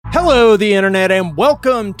Hello, the internet, and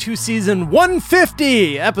welcome to season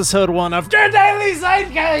 150, episode 1 of The Daily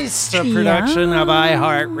Zeitgeist, a production of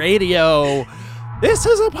iHeartRadio. This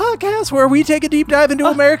is a podcast where we take a deep dive into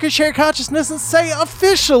America's shared consciousness and say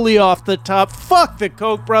officially off the top, fuck the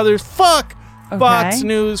Koch brothers, fuck Fox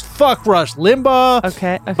News, fuck Rush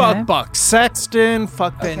Limbaugh, fuck Buck Sexton,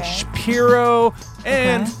 fuck Ben Shapiro,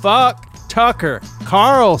 and fuck Tucker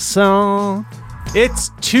Carlson.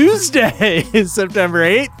 It's Tuesday, September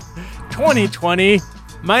 8th, 2020.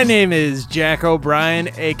 My name is Jack O'Brien,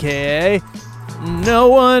 a.k.a. No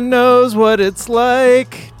one knows what it's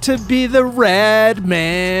like to be the rad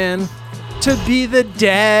man, to be the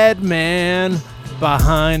dad man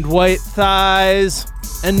behind white thighs.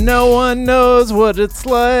 And no one knows what it's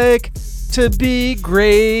like to be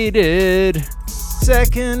graded,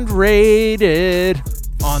 second rated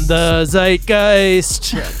on the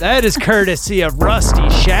Zeitgeist. That is courtesy of Rusty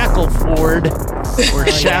Shackleford or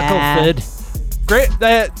Shackleford. Great.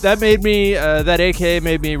 That made me that AKA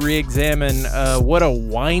made me re-examine what a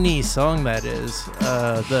whiny song that is.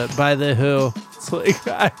 By the Who. It's like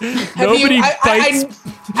nobody bites.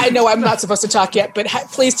 I know I'm not supposed to talk yet, but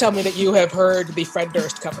please tell me that you have heard the Fred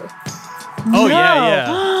Durst cover. Oh, no.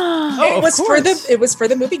 Yeah. It was for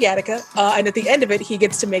the movie Gattaca, and at the end of it, he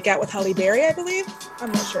gets to make out with Halle Berry, I believe.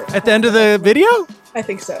 I'm not sure. At the end of the video? I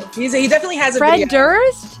think so. He definitely has a Fred video.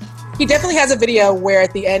 Durst? He definitely has a video where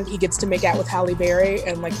at the end he gets to make out with Halle Berry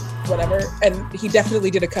and like whatever, and he definitely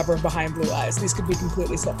did a cover of Behind Blue Eyes. These could be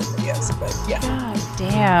completely separate videos, but yeah. God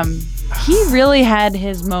damn. He really had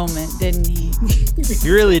his moment, didn't he? He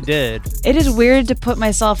really did. It is weird to put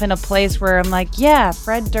myself in a place where I'm like, yeah,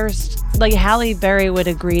 Fred Durst, like Halle Berry would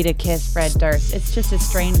agree to kiss Fred Durst. It's just a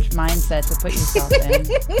strange mindset to put yourself in.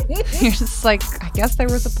 You're just like, I guess there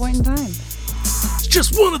was a point in time. It's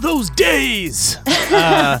just one of those days.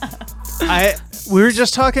 We were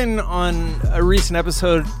just talking on a recent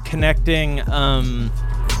episode connecting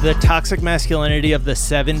the toxic masculinity of the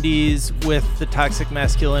 70s with the toxic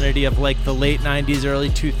masculinity of like the late 90s, early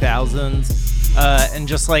 2000s, and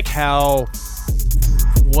just like how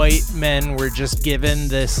white men were just given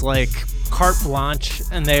this like carte blanche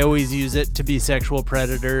and they always use it to be sexual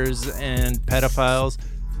predators and pedophiles.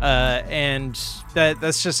 And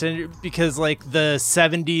that's just because like the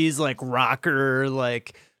 70s like rocker,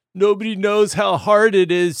 like nobody knows how hard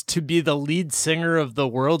it is to be the lead singer of the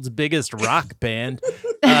world's biggest rock band.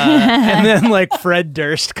 And then like Fred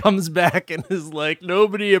Durst comes back and is like,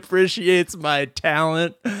 nobody appreciates my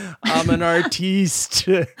talent. I'm an artiste.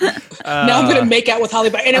 Now I'm going to make out with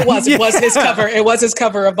Halle Berry. And it was his cover. It was his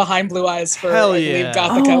cover of Behind Blue Eyes for I believe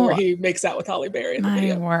Gothica, where he makes out with Halle Berry in the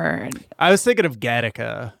video. My word. I was thinking of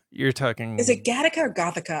Gattaca. You're talking... Is it Gattaca or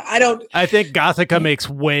Gothica? I think Gothica makes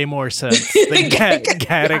way more sense than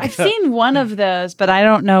Gattaca. I've seen one of those, but I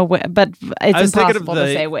don't know. But it's impossible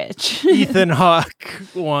to say which. Ethan Hawke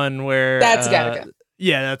one where... That's Gattaca.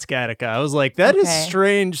 Yeah, that's Gattaca. I was like, that is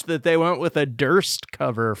strange that they went with a Durst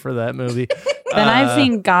cover for that movie. Then I've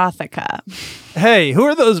seen Gothica. Hey, who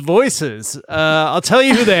are those voices? I'll tell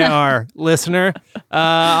you who they are, listener.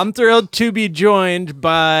 I'm thrilled to be joined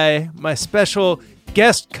by my special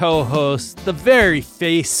guest co-host, the very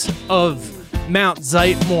face of Mount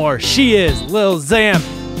Zeitmore. She is Lil Zam,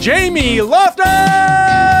 Jamie Loftus!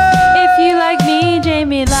 If you like me,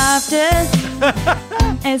 Jamie Loftus,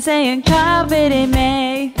 and saying carpet in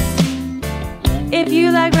May. If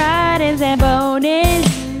you like riding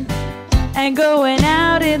Zambonis and going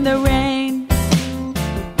out in the rain.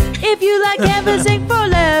 If you like canvassing for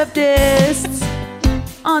leftists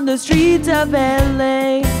on the streets of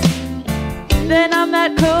LA. Then I'm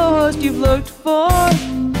that co-host you've looked for.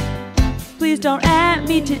 Please don't at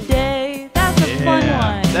me today. That's a fun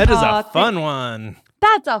one. That is a fun one.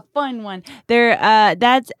 That's a fun one. There,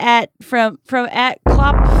 that's from at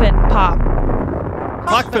Klopfenpop.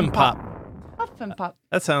 Klopfenpop.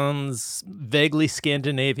 That sounds vaguely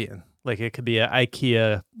Scandinavian. Like it could be an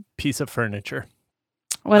IKEA piece of furniture.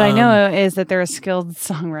 What I know is that they're a skilled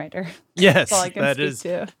songwriter. Yes, that's all I can speak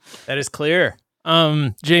to. That is clear.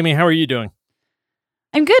 Jamie, how are you doing?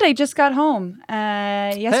 I'm good. I just got home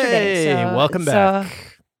yesterday. Hey, welcome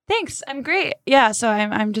back. Thanks. I'm great. Yeah, so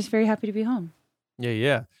I'm just very happy to be home.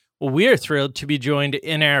 Yeah. Well, we are thrilled to be joined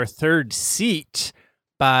in our third seat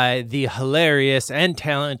by the hilarious and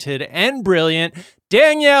talented and brilliant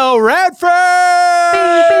Danielle Radford.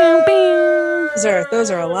 Bing, bing, bing.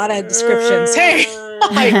 Those are a lot of descriptions. Hey,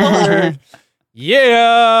 my God.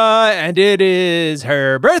 Yeah, and it is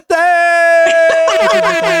her birthday. Yes,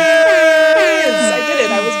 I did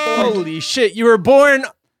it. I was born. Holy shit, you were born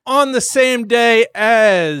on the same day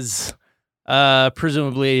as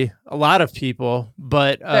presumably a lot of people,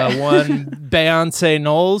 but one Beyonce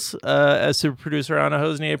Knowles, as super producer Anna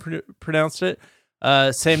Hosnier pronounced it.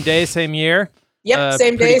 Same day, same year. Yep,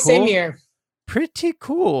 same day, same year. Pretty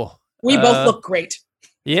cool. We both look great.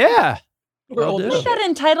 Yeah. We're old. I think that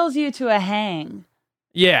entitles you to a hang.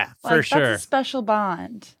 Yeah, for Like, sure. That's a special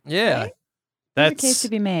bond. Yeah. Right? There's a case to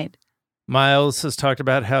be made. Miles has talked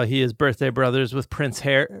about how he is birthday brothers with Prince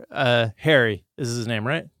Harry is his name,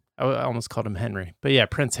 right? I almost called him Henry, but yeah,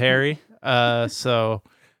 Prince Harry.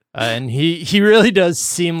 And he really does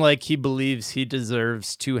seem like he believes he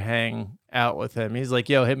deserves to hang out with him. He's like,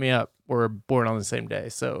 "Yo, hit me up. We're born on the same day,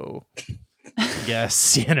 so I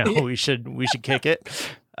guess we should kick it."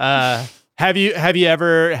 Have you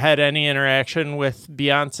ever had any interaction with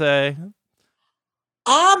Beyonce?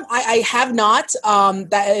 I have not.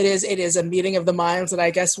 That it is a meeting of the minds that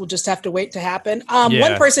I guess we'll just have to wait to happen.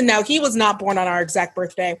 One person now, he was not born on our exact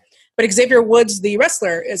birthday, but Xavier Woods, the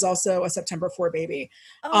wrestler, is also a September 4 baby.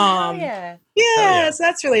 Oh, yeah. Yeah, so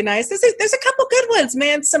that's really nice. There's a couple good ones,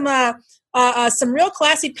 man. Some real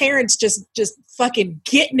classy parents just fucking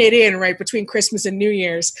getting it in right between Christmas and New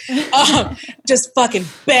Year's. Just fucking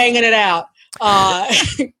banging it out.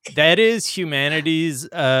 That is humanity's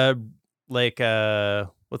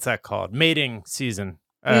what's that called? Mating season.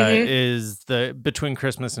 Is the between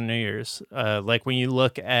Christmas and New Year's. Like when you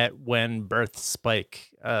look at when births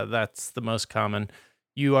spike, that's the most common.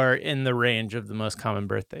 You are in the range of the most common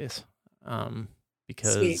birthdays.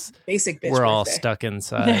 Because sweet. Basic bitch we're all birthday. stuck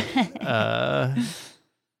inside.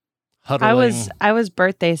 Huddling. I was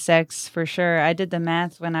birthday sex for sure. I did the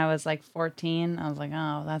math when I was like 14. I was like,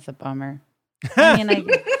 oh, that's a bummer. I mean, I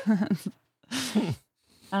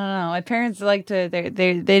don't know. My parents like to. They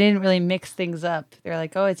didn't really mix things up. They're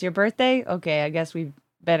like, oh, it's your birthday. Okay, I guess we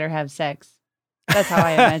better have sex. That's how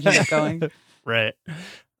I imagine it going. Right.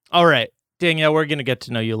 All right. Danielle, we're going to get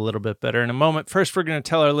to know you a little bit better in a moment. First, we're going to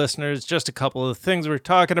tell our listeners just a couple of things we're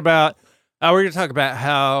talking about. We're going to talk about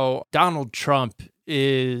how Donald Trump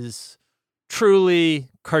is truly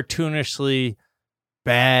cartoonishly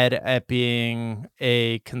bad at being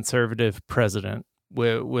a conservative president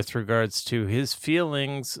with regards to his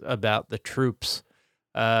feelings about the troops.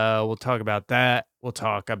 We'll talk about that. We'll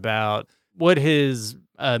talk about what his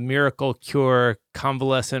miracle cure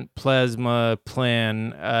convalescent plasma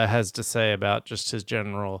plan has to say about just his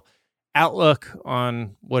general outlook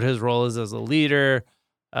on what his role is as a leader.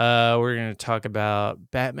 We're going to talk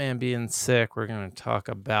about Batman being sick. We're going to talk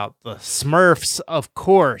about the Smurfs, of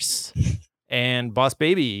course, and Boss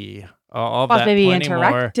Baby. All Boss that, Baby plenty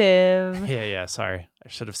Interactive. More. Yeah. Sorry, I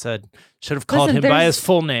should have called him by his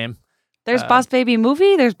full name. There's Boss Baby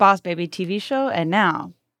movie. There's Boss Baby TV show, and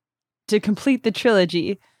now to complete the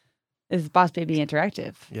trilogy is Boss Baby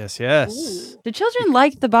Interactive. Yes. Ooh. Do children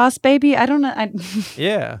like the Boss Baby? I don't know.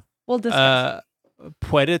 Yeah. We'll discuss.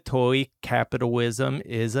 Puerto Toy capitalism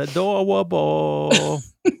is adorable.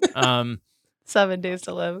 7 Days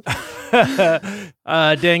to Live.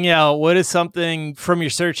 Danielle, what is something from your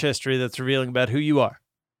search history that's revealing about who you are?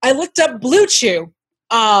 I looked up Blue Chew.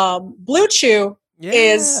 Blue Chew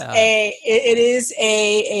is a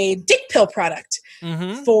dick pill product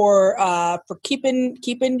for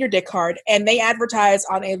keeping your dick hard, and they advertise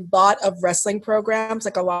on a lot of wrestling programs,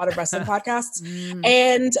 like a lot of wrestling podcasts.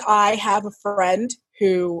 And I have a friend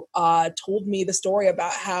who told me the story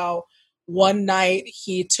about how one night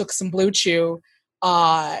he took some Blue Chew.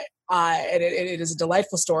 And it is a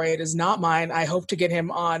delightful story. It is not mine. I hope to get him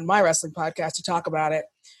on my wrestling podcast to talk about it.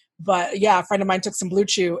 But yeah, a friend of mine took some Blue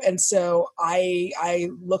Chew, and so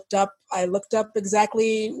I looked up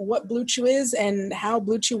exactly what Blue Chew is and how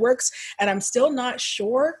Blue Chew works, and I'm still not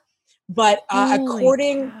sure. But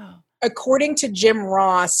according to Jim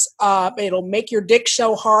Ross, it'll make your dick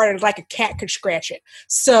so hard like a cat could scratch it.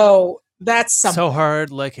 So that's something. So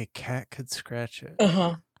hard like a cat could scratch it.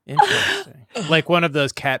 Interesting. Like one of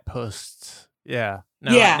those cat posts. Yeah.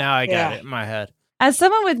 Now I got it in my head. As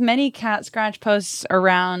someone with many cat scratch posts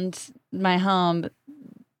around my home,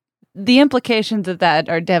 the implications of that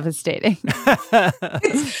are devastating.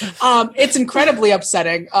 It's incredibly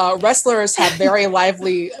upsetting. Wrestlers have very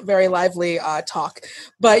lively talk.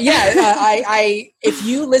 But yeah, I if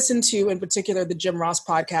you listen to, in particular, the Jim Ross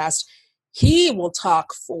podcast, he will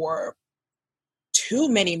talk for too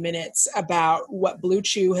many minutes about what Blue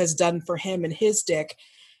Chew has done for him and his dick.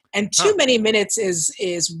 And too many minutes is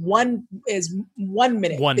 1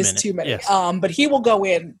 minute. 1 is minute, too many. yes. But he will go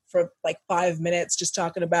in for like 5 minutes just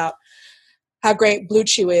talking about how great Blue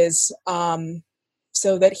Chew is,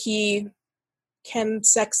 so that he can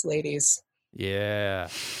sex ladies. Yeah,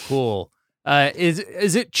 cool.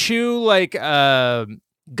 Is it chew like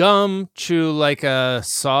gum, chew like a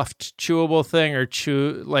soft chewable thing, or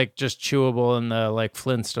chew like just chewable in the like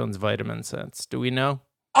Flintstones vitamin sense? Do we know?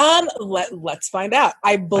 Let's find out.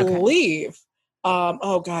 I believe.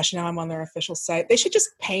 Oh gosh, now I'm on their official site. They should just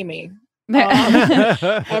pay me.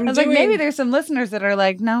 I was like, maybe there's some listeners that are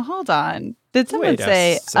like, now hold on. Did someone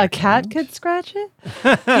say a cat could scratch it?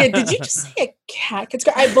 Yeah, did you just say a cat could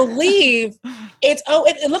scratch? I believe it's. Oh,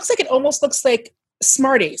 it looks like it almost looks like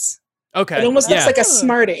Smarties. Okay, it almost looks like a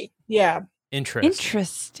Smartie. Yeah,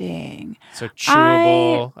 interesting. So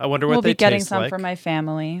chewable. I wonder what we'll they be getting taste some like. for my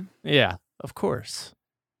family. Yeah, of course.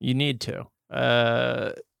 You need to.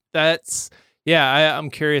 That's I'm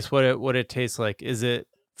curious what it tastes like. Is it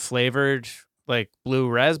flavored like blue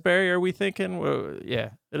raspberry? Are we thinking? Well, yeah,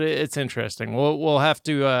 it's interesting. We'll have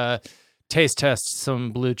to taste test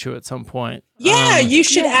some Blue Chew at some point. Yeah, you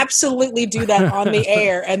should absolutely do that on the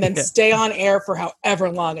air, and then stay on air for however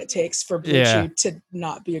long it takes for Blue Chew to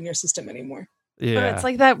not be in your system anymore. Yeah, or it's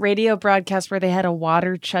like that radio broadcast where they had a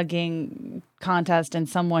water chugging contest and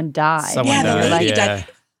someone died. Died.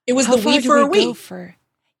 It was How the far weed do for a we week. go for?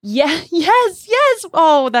 Yeah. Yes.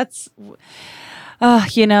 Oh, that's.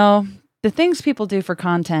 The things people do for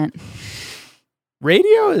content.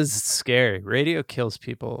 Radio is scary. Radio kills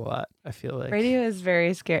people a lot, I feel like. Radio is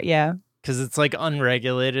very scary. Yeah. Because it's like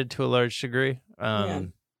unregulated to a large degree.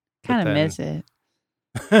 Kind of miss it.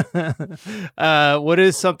 What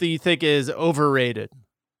is something you think is overrated?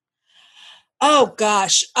 Oh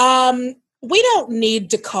gosh. We don't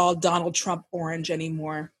need to call Donald Trump orange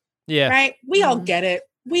anymore. Yeah. Right? We all get it.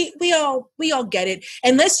 We all get it.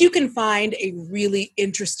 Unless you can find a really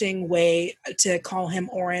interesting way to call him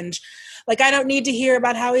orange. Like, I don't need to hear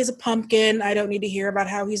about how he's a pumpkin. I don't need to hear about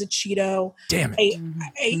how he's a Cheeto. Damn it.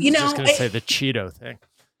 I was just going to say the Cheeto thing.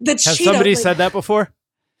 Has somebody said that before?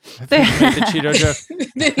 Have you made the Cheeto joke?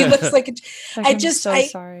 He looks like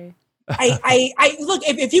sorry. I look,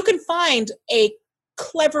 if you can find a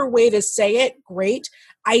clever way to say it, great.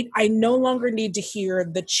 I no longer need to hear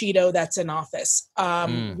the Cheeto that's in office.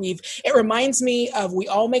 It reminds me of, we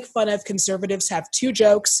all make fun of conservatives have two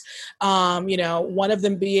jokes. One of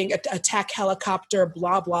them being attack helicopter,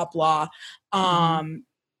 blah, blah, blah.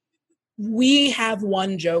 We have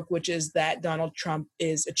one joke, which is that Donald Trump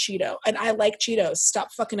is a Cheeto, and I like Cheetos.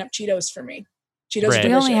 Stop fucking up Cheetos for me. Cheetos are delicious.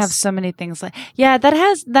 We only have so many things like,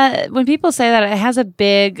 when people say that, it has a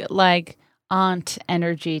big like aunt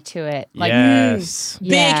energy to it. Like, yes.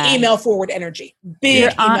 Big email forward energy.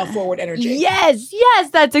 Big email forward energy. Yes,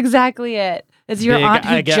 that's exactly it. It's your aunt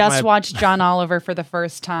who just watched John Oliver for the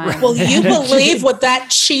first time. Will you believe what that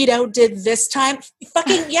Cheeto did this time?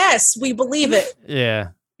 Fucking yes, we believe it. Yeah.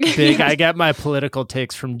 Big, I get my political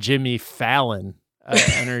takes from Jimmy Fallon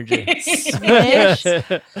energy.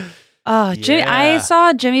 Oh, I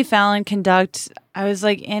saw Jimmy Fallon conduct. I was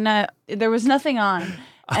like there was nothing on.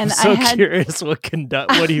 I'm so curious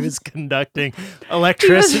what he was conducting.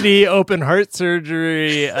 Electricity, open heart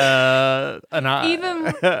surgery, an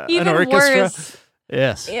orchestra. Worse.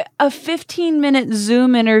 Yes. A 15-minute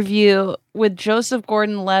Zoom interview with Joseph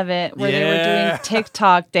Gordon-Levitt where they were doing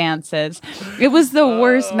TikTok dances. It was the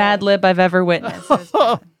worst Mad Lib I've ever witnessed. It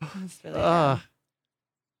was really bad.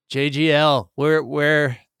 JGL,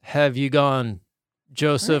 where have you gone?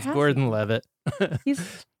 Joseph Gordon-Levitt.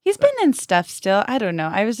 He's been in stuff still. I don't know.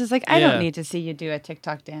 I was just like, I don't need to see you do a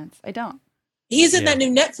TikTok dance. I don't. He's in that new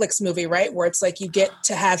Netflix movie, right? Where it's like you get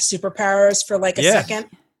to have superpowers for like a second.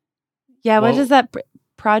 Yeah, what is that?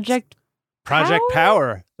 Project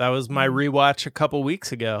Power. That was my rewatch a couple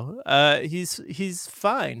weeks ago. He's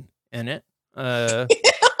fine in it.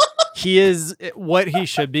 He is what he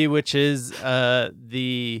should be, which is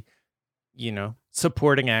the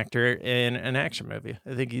supporting actor in an action movie.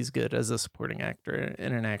 I think he's good as a supporting actor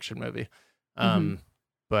in an action movie.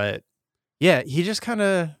 But yeah, he just kind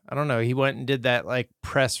of, I don't know, he went and did that like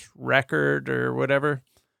press record or whatever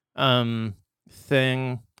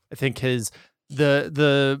thing. I think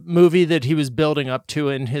the movie that he was building up to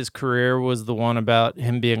in his career was the one about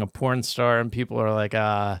him being a porn star, and people are like,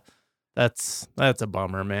 that's a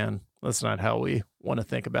bummer, man. That's not how we want to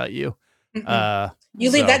think about you.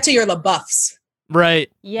 You leave that to your LaBeoufs.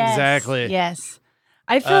 Right. Yes. Exactly. Yes.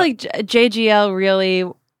 I feel like JGL really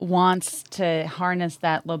wants to harness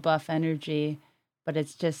that LaBeouf energy, but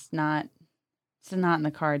it's just not in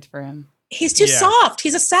the cards for him. He's too soft.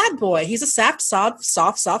 He's a sad boy. He's a soft,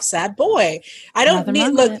 sad boy. I don't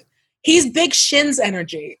need he's big Shins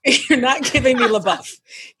energy. You're not giving me LaBeouf.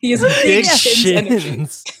 He is big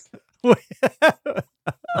Shins energy.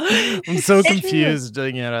 I'm so confused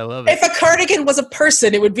doing it. I love it. If a cardigan was a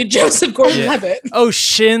person, it would be Joseph Gordon-Levitt. Oh,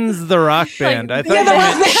 Shins the rock band. I thought you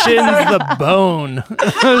meant Shins the bone.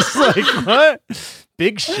 I was like, what?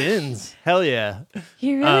 Big Shins. Hell yeah.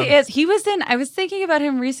 He really is. He was in, I was thinking about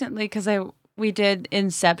him recently because we did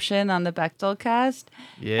Inception on the Bechdel cast.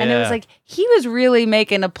 Yeah. And it was like, he was really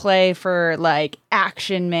making a play for like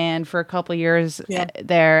Action Man for a couple years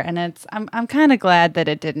there. And I'm kind of glad that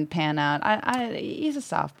it didn't pan out. He's a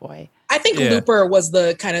soft boy. I think Looper was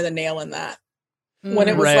the kind of the nail in that. When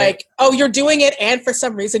it was like, oh, you're doing it, and for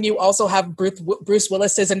some reason you also have Bruce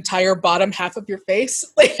Willis's entire bottom half of your face.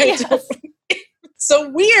 Like, so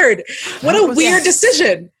weird. What a weird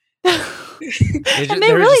decision. And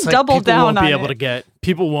they really doubled down on it.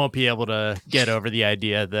 People won't be able to get over the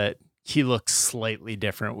idea that he looks slightly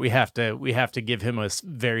different. We have to give him a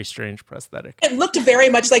very strange prosthetic. It looked very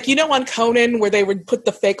much like, on Conan where they would put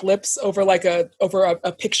the fake lips over like over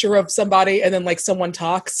a picture of somebody and then like someone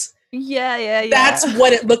talks. Yeah. That's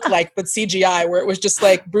what it looked like, but CGI, where it was just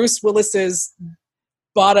like Bruce Willis's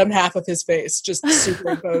bottom half of his face just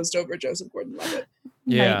superimposed over Joseph Gordon-Levitt.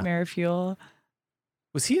 Yeah. Nightmare fuel.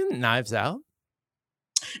 Was he in Knives Out?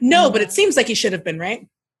 No, but it seems like he should have been, right?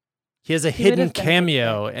 He has a hidden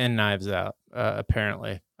cameo in Knives Out,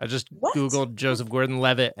 apparently. I just Googled Joseph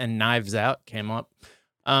Gordon-Levitt and Knives Out came up.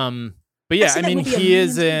 But yeah, I mean, he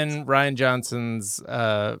is in Rian Johnson's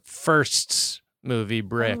first movie,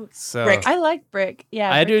 Brick. So Brick. I like Brick.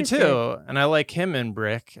 Yeah, I Brick do too. Great. And I like him in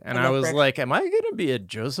Brick. And I was Brick. like, am I going to be a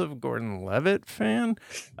Joseph Gordon-Levitt fan?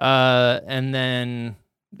 And then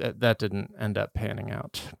that didn't end up panning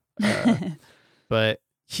out. But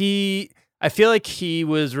I feel like he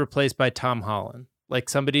was replaced by Tom Holland, like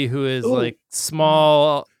somebody who is like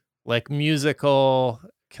small, like musical,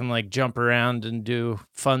 can like jump around and do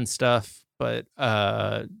fun stuff. But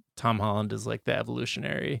Tom Holland is like the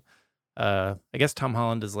evolutionary. I guess Tom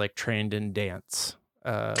Holland is like trained in dance.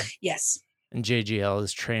 Yes. And JGL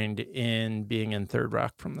is trained in being in Third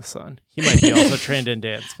Rock from the Sun. He might be also trained in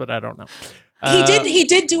dance, but I don't know. He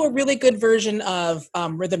did do a really good version of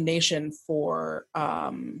Rhythm Nation for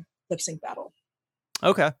Lip Sync Battle.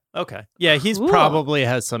 Okay. Yeah, he's probably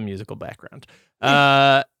has some musical background.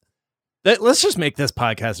 Let's just make this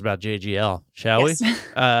podcast about JGL, shall we?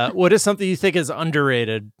 What is something you think is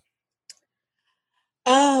underrated?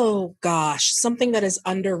 Oh gosh, something that is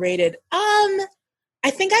underrated. I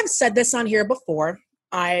think I've said this on here before.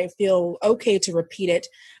 I feel okay to repeat it.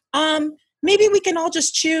 Maybe we can all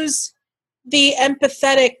just choose the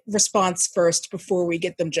empathetic response first before we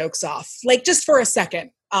get them jokes off. Like just for a second.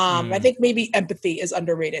 I think maybe empathy is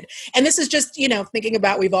underrated. And this is just, thinking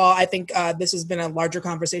about I think this has been a larger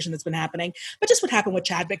conversation that's been happening, but just what happened with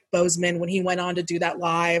Chadwick Boseman when he went on to do that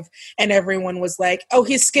live and everyone was like, oh,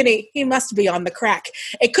 he's skinny. He must be on the crack.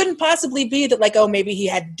 It couldn't possibly be that like, oh, maybe he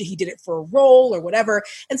did it for a role or whatever.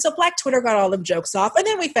 And so Black Twitter got all them jokes off. And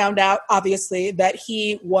then we found out obviously that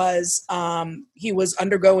he was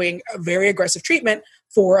undergoing a very aggressive treatment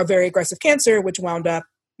for a very aggressive cancer, which he wound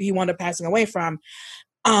up passing away from.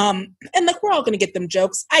 And like, we're all going to get them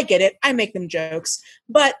jokes. I get it. I make them jokes,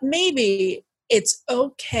 but maybe it's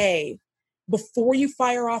okay before you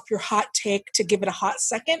fire off your hot take to give it a hot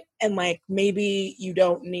second. And like, maybe you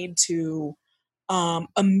don't need to,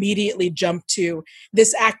 immediately jump to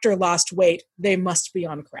this actor lost weight. They must be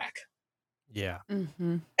on crack. Yeah.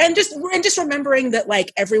 Mm-hmm. And just remembering that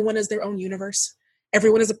like everyone is their own universe.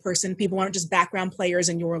 Everyone is a person. People aren't just background players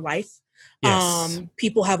in your life. Yes.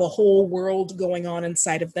 People have a whole world going on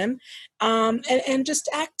inside of them, and just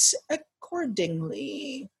act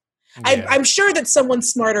accordingly. Yeah. I'm sure that someone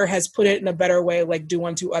smarter has put it in a better way, like do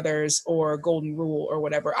unto others or golden rule or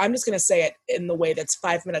whatever. I'm just going to say it in the way that's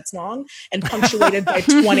 5 minutes long and punctuated by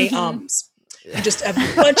 20 ums. Just a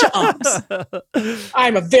bunch of ums.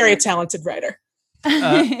 I'm a very talented writer.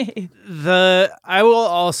 I will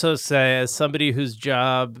also say, as somebody whose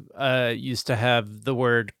job used to have the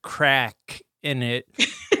word crack in it,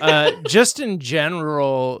 just in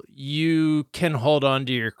general, you can hold on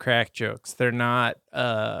to your crack jokes. They're not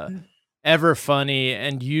ever funny,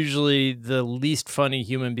 and usually the least funny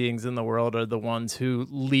human beings in the world are the ones who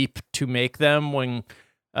leap to make them when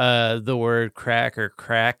the word crack or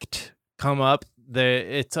cracked come up.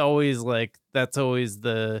 It's always like, that's always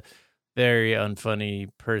the very unfunny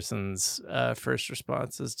person's first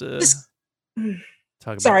response is to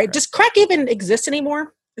talk about crack. Does crack even exist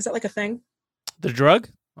anymore? Is that like a thing? The drug?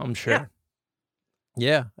 I'm sure.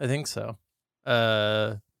 Yeah, I think so.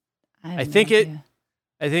 I think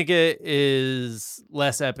it is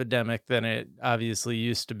less epidemic than it obviously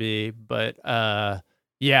used to be, but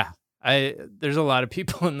yeah, There's a lot of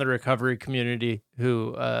people in the recovery community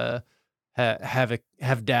who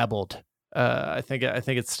have dabbled. I think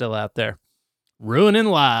it's still out there, ruining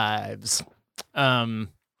lives.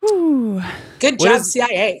 Ooh. Good job,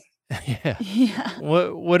 CIA. Yeah.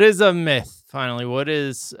 What is a myth? Finally, what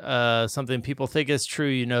is something people think is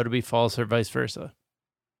true, to be false, or vice versa?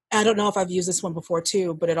 I don't know if I've used this one before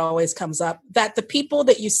too, but it always comes up that the people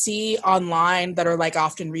that you see online that are like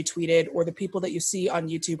often retweeted, or the people that you see on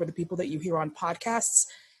YouTube, or the people that you hear on podcasts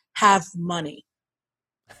have money.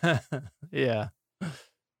 Yeah.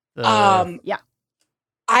 Yeah.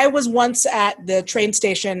 I was once at the train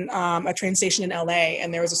station, a train station in LA,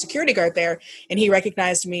 and there was a security guard there, and he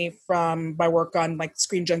recognized me from my work on like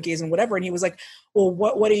Screen Junkies and whatever. And he was like, "Well,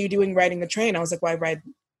 what are you doing riding the train?" I was like, "Well, I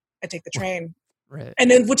take the train." Right.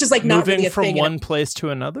 And then, which is like not really a from thing. one place to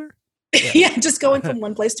another. Yeah, just going from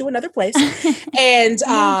one place to another place, and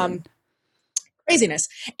craziness.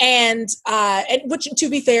 And which, to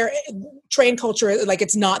be fair, train culture, like,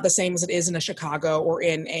 it's not the same as it is in a Chicago or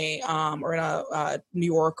in a New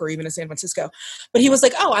York or even in San Francisco. But he was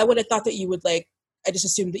like, "Oh, I would have thought that you would like. I just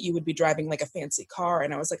assumed that you would be driving like a fancy car."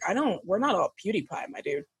 And I was like, We're not all PewDiePie, my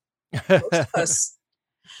dude. Most of us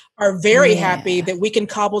are very happy that we can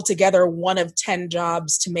cobble together one of 10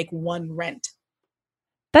 jobs to make one rent.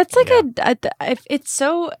 That's like it's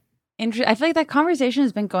so interesting. I feel like that conversation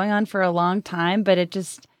has been going on for a long time, but it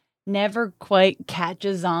just never quite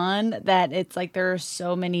catches on that it's like there are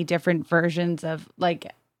so many different versions of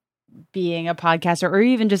like being a podcaster, or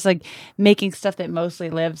even just like making stuff that mostly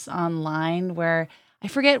lives online. Where I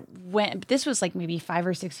forget when, but this was like maybe 5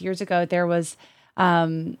 or 6 years ago, there was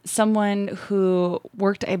someone who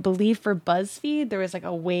worked, I believe, for BuzzFeed. There was like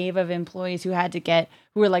a wave of employees who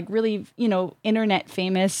were like really, internet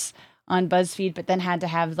famous on BuzzFeed, but then had to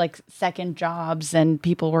have like second jobs, and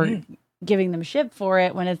people were giving them shit for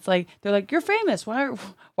it, when it's like, they're like, "You're famous. Why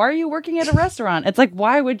are you working at a restaurant?" It's like,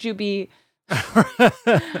 why would you be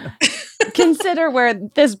consider where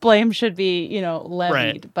this blame should be, levied?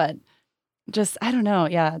 Right. But just, I don't know.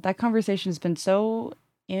 Yeah. That conversation has been so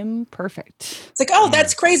imperfect. It's like, oh,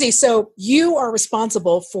 that's crazy. So you are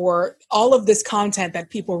responsible for all of this content that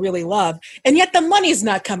people really love, and yet the money's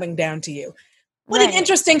not coming down to you. What an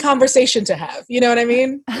interesting conversation to have. You know what I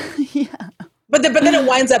mean? Yeah. But then it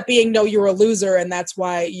winds up being, no, you're a loser, and that's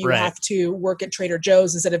why you have to work at Trader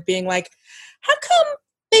Joe's, instead of being like, how come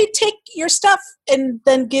they take your stuff and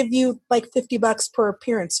then give you like $50 per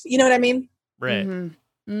appearance? You know what I mean? Right. Mm-hmm.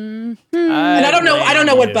 Mm-hmm. And I don't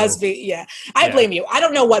know what BuzzFeed. Yeah, I blame you. I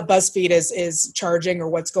don't know what BuzzFeed is charging or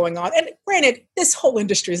what's going on. And granted, this whole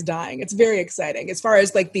industry is dying. It's very exciting as far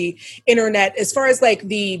as like the internet, as far as like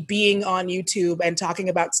the being on YouTube and talking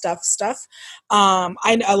about stuff. A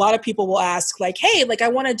lot of people will ask like, "Hey, like I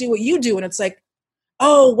want to do what you do," and it's like,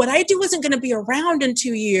 "Oh, what I do isn't going to be around in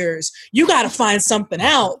 2 years. You got to find something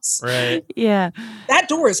else." Right. Yeah. That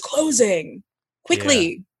door is closing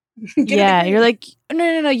quickly. Yeah, you're like,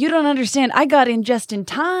 no, you don't understand. I got in just in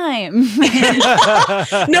time.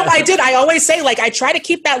 No, I did. I always say, like, I try to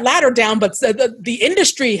keep that ladder down, but the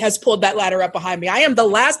industry has pulled that ladder up behind me. I am the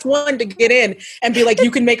last one to get in and be like,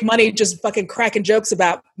 you can make money just fucking cracking jokes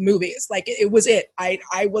about movies. Like, it was it.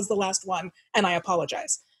 I was the last one, and I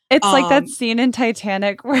apologize. It's like that scene in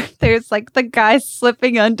Titanic where there's like the guy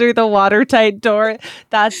slipping under the watertight door.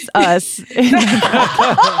 That's us.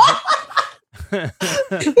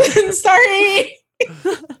 Sorry.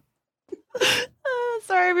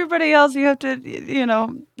 Sorry, everybody else. You have to,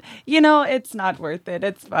 it's not worth it.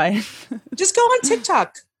 It's fine. Just go on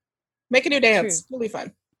TikTok. Make a new dance. True. It'll be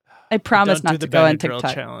fun. I promise not to go on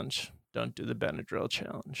TikTok. Challenge. Don't do the Benadryl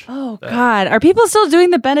challenge. Oh, God. Are people still doing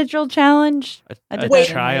the Benadryl challenge? A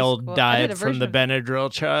child died from the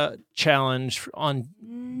Benadryl challenge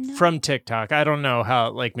from TikTok. I don't know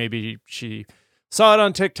how, like, maybe she saw it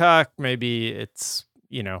on TikTok. Maybe it's,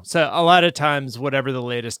 so a lot of times whatever the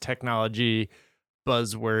latest technology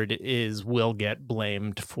buzzword is will get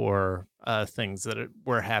blamed for things that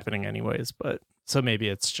were happening anyways. But so maybe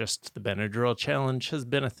it's just the Benadryl challenge has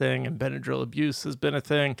been a thing, and Benadryl abuse has been a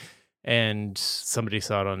thing. And somebody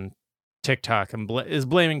saw it on TikTok and is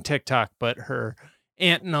blaming TikTok, but her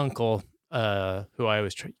aunt and uncle, who I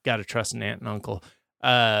always got to trust an aunt and uncle,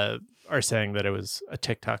 are saying that it was a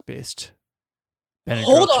TikTok-based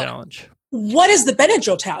Benadryl challenge. What is the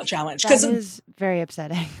Benadryl challenge? That is very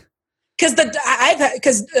upsetting. Because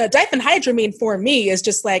diphenhydramine for me is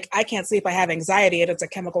just like, I can't sleep, I have anxiety, and it's a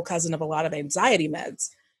chemical cousin of a lot of anxiety meds.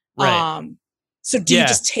 Right. So do you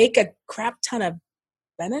just take a crap ton of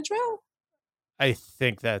Benadryl? I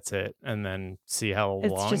think that's it, and then see how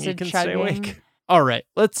It's long just you a can chugging. stay awake. All right,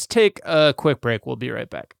 let's take a quick break. We'll be right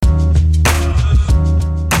back.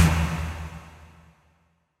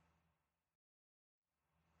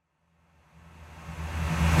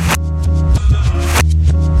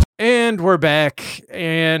 we're back,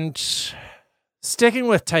 and sticking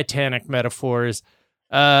with Titanic metaphors,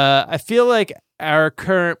 I feel like our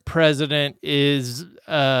current president is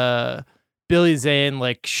Billy Zane,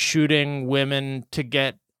 like shooting women to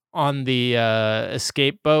get on the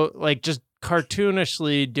escape boat, like just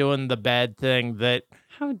cartoonishly doing the bad thing that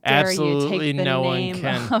How dare absolutely you take the no name one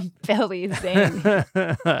can. of Billy Zane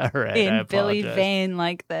All right, in Billy Vane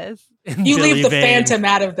like this? You Billy leave the Vane. Phantom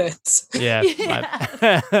out of this. Yeah.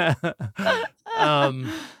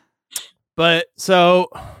 But so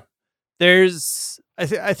there's,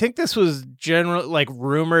 I think this was general, like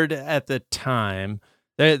rumored at the time.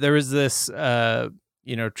 There was this,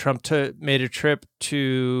 Trump made a trip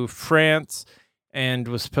to France and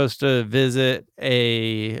was supposed to visit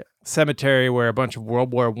a cemetery where a bunch of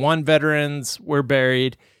World War I veterans were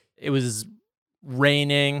buried. It was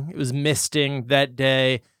raining. It was misting that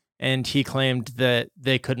day. And he claimed that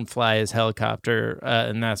they couldn't fly his helicopter,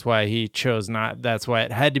 and that's why he chose not. That's why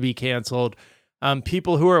it had to be canceled.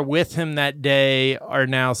 People who were with him that day are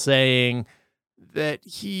now saying that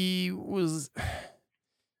he was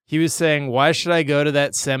saying, "Why should I go to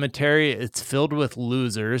that cemetery? It's filled with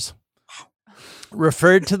losers."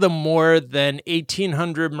 Referred to the more than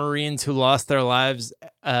 1,800 Marines who lost their lives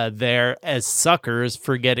there as suckers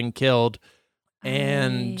for getting killed,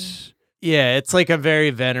 and. Yeah, it's like a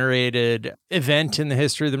very venerated event in the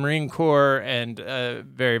history of the Marine Corps and a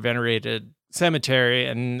very venerated cemetery.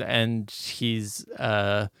 And he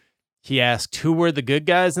asked who were the good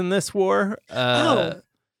guys in this war,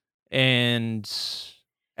 and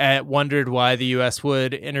wondered why the U.S.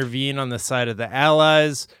 would intervene on the side of the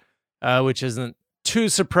Allies, which isn't too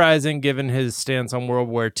surprising given his stance on World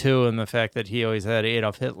War II and the fact that he always had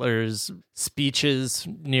Adolf Hitler's speeches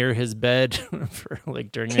near his bed for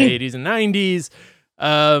like during the 80s and 90s.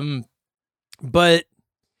 But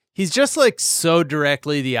he's just like so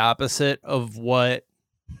directly the opposite of what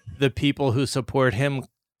the people who support him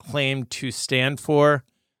claim to stand for.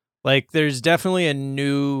 Like there's definitely a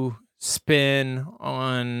new spin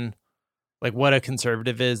on like what a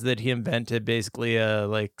conservative is that he invented, basically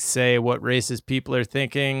like say what racist people are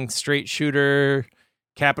thinking, straight shooter,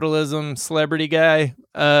 capitalism, celebrity guy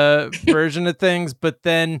version of things. But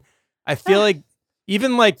then I feel like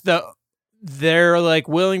even like they're like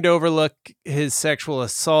willing to overlook his sexual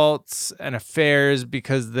assaults and affairs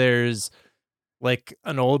because there's like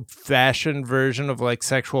an old fashioned version of like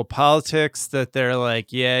sexual politics that they're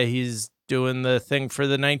like, yeah, he's doing the thing for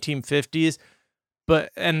the 1950s.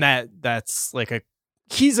 But and that's like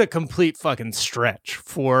he's a complete fucking stretch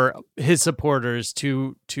for his supporters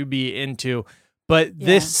to be into. But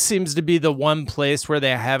this seems to be the one place where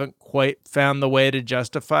they haven't quite found the way to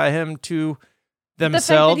justify him to themselves.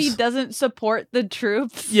 The fact that he doesn't support the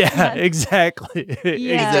troops. Yeah, exactly.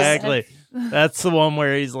 Exactly. That's the one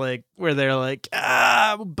where he's like, where they're like,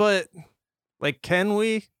 but like, can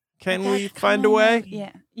we find a way?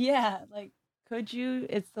 Yeah. Yeah. Like, could you?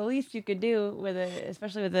 It's the least you could do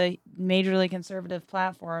especially with a majorly conservative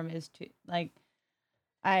platform is to like,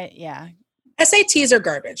 SATs are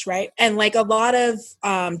garbage, right? And like a lot of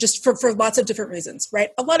just for lots of different reasons,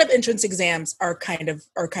 right? A lot of entrance exams are kind of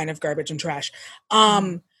garbage and trash.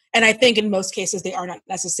 And I think in most cases they are not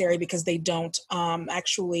necessary because they don't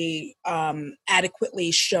actually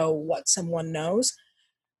adequately show what someone knows.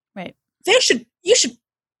 Right. You should,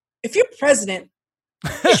 if you're president,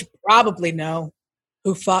 you should probably know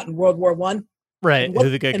who fought in World War I. Right. Who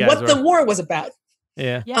the good guys were. The war was about.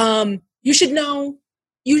 Yeah. You should know.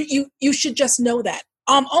 You should just know that.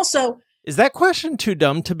 Also, is that question too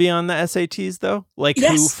dumb to be on the SATs though? Like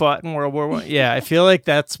who fought in World War I? Yeah, I feel like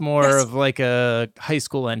that's more of like a high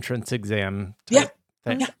school entrance exam type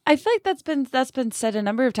thing. Yeah. I feel like that's been said a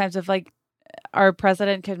number of times. Of like, our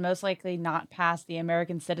president could most likely not pass the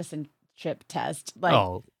American citizenship test. Like,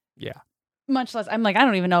 oh yeah. Much less, I'm like, I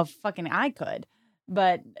don't even know if fucking I could,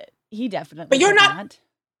 but he definitely. But you're not.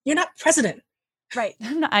 You're not president. Right.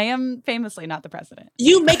 I am famously not the president.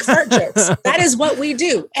 You make fart jokes. That is what we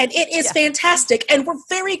do. And it is fantastic. And we're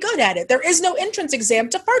very good at it. There is no entrance exam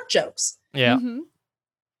to fart jokes. Yeah. Mm-hmm.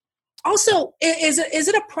 Also, is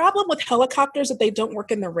it a problem with helicopters that they don't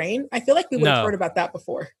work in the rain? I feel like we would have heard about that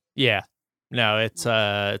before. Yeah. No, it's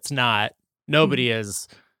not. Nobody has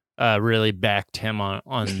really backed him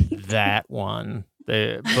on that one.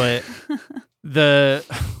 I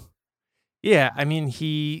mean,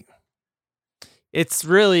 it's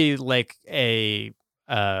really like a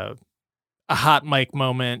hot mic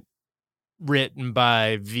moment written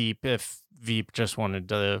by Veep if Veep just wanted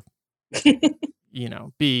to, if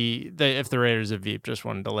the writers of Veep just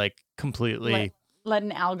wanted to like completely let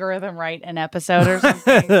an algorithm write an episode or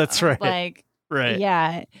something. That's right. Like, right.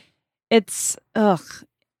 Yeah. It's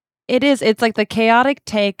it is. It's like the chaotic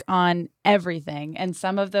take on everything, and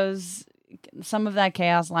some of that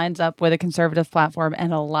chaos lines up with a conservative platform,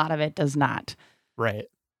 and a lot of it does not. Right.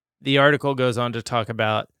 The article goes on to talk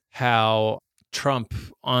about how Trump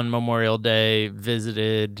on Memorial Day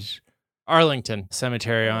visited Arlington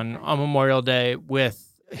Cemetery on Memorial Day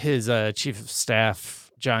with his chief of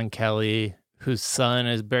staff, John Kelly, whose son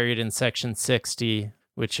is buried in Section 60,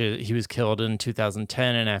 which he was killed in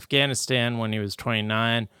 2010 in Afghanistan when he was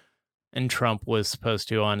 29. And Trump was supposed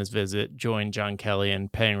to, on his visit, join John Kelly in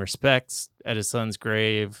paying respects at his son's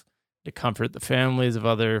grave to comfort the families of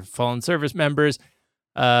other fallen service members.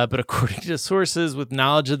 But according to sources with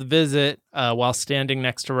knowledge of the visit, while standing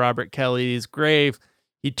next to Robert Kelly's grave,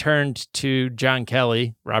 he turned to John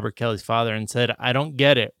Kelly, Robert Kelly's father, and said, "I don't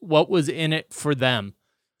get it. What was in it for them?"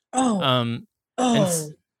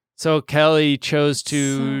 So Kelly chose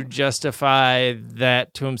to justify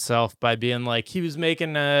that to himself by being like, he was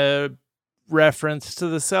making a reference to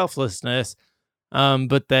the selflessness.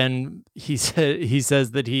 But then he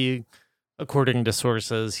says that he, according to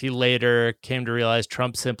sources, he later came to realize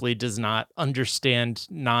Trump simply does not understand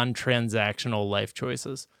non-transactional life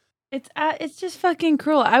choices. It's just fucking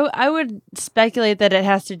cruel. I would speculate that it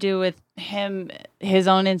has to do with his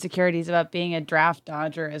own insecurities about being a draft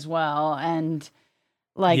dodger as well, and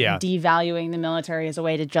devaluing the military as a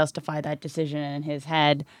way to justify that decision in his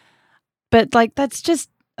head. But like, that's just,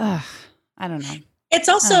 I don't know. It's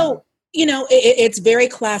also, it's very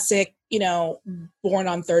classic, born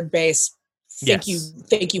on third base. Think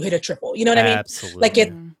you hit a triple. You know what I mean? Absolutely. Like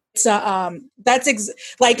it's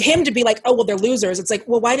like him to be like, oh, well, they're losers. It's like,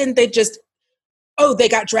 well, why didn't they just, they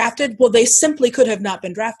got drafted? Well, they simply could have not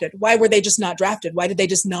been drafted. Why were they just not drafted? Why did they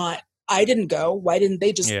just not, I didn't go. Why didn't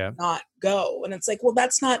they just not go? And it's like, well,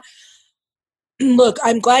 that's not, look,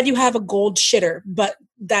 I'm glad you have a gold shitter, but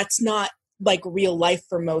that's not like real life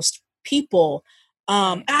for most people.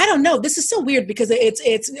 I don't know. This is so weird because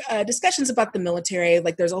it's discussions about the military.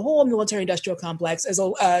 Like there's a whole military industrial complex. As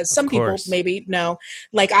some people maybe know,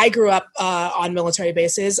 like I grew up on military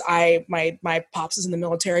bases. My pops is in the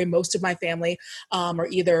military. Most of my family are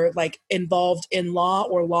either like involved in law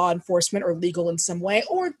or law enforcement or legal in some way,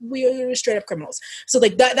 or we are straight up criminals. So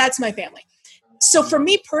like that's my family. So for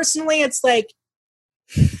me personally, it's like,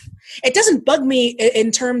 it doesn't bug me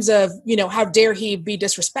in terms of, how dare he be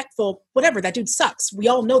disrespectful, whatever, that dude sucks. We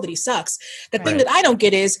all know that he sucks. The thing that I don't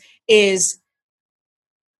get is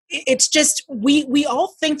it's just, we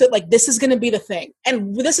all think that like, this is going to be the thing.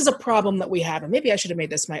 And this is a problem that we have. And maybe I should have made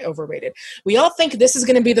this my overrated. We all think this is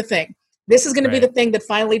going to be the thing. This is going to be the thing that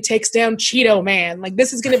finally takes down Cheeto Man. Like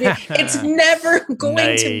this is going to be, it's never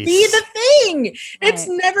going to be the thing. It's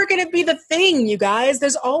never going to be the thing, you guys.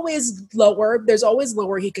 There's always lower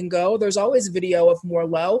he can go. There's always video of more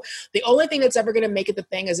low. The only thing that's ever going to make it the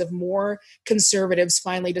thing is if more conservatives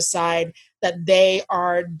finally decide that they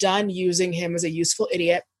are done using him as a useful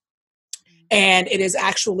idiot, and it is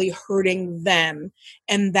actually hurting them.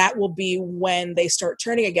 And that will be when they start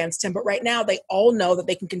turning against him. But right now, they all know that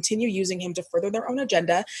they can continue using him to further their own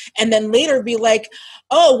agenda. And then later be like,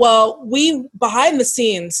 oh, well, we behind the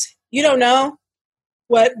scenes, you don't know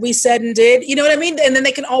what we said and did. You know what I mean? And then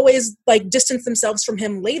they can always like distance themselves from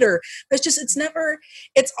him later. But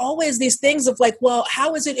it's always these things of like, well,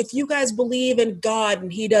 how is it if you guys believe in God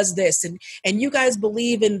and he does this and you guys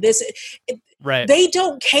believe in this? They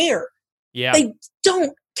don't care. Yeah. They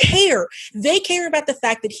don't care. They care about the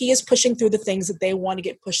fact that he is pushing through the things that they want to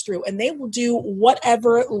get pushed through, and they will do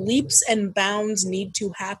whatever leaps and bounds need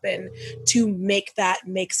to happen to make that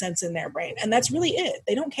make sense in their brain. And that's really it.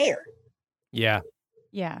 They don't care. Yeah.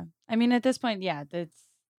 Yeah. I mean, at this point, that's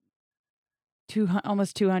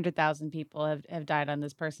almost 200,000 people have died on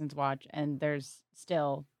this person's watch, and there's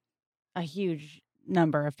still a huge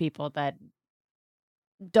number of people that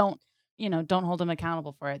don't hold him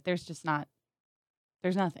accountable for it. There's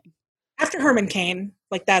nothing. After Herman Cain,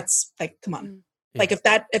 like that's like, come on. Yeah. Like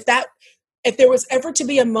if there was ever to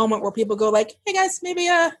be a moment where people go like, hey guys, maybe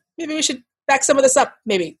we should back some of this up.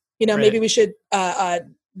 Maybe, maybe we should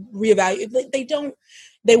reevaluate. Like,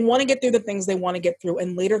 they want to get through the things they want to get through.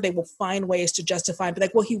 And later they will find ways to justify and be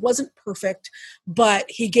like, well, he wasn't perfect, but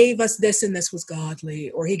he gave us this and this was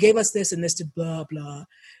godly, or he gave us this and this did blah, blah.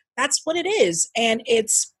 That's what it is. And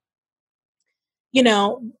it's, and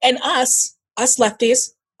us lefties,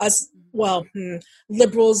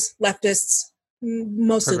 liberals, leftists,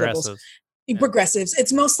 mostly liberals, progressives.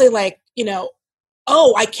 It's mostly like,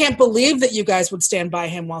 oh, I can't believe that you guys would stand by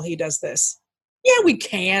him while he does this. Yeah, we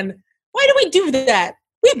can. Why do we do that?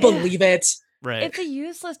 We believe it. Right. It's a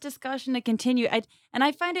useless discussion to continue.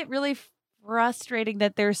 I find it really frustrating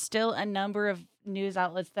that there's still a number of news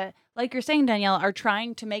outlets that, like you're saying, Danielle, are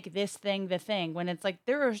trying to make this thing the thing when it's like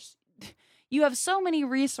you have so many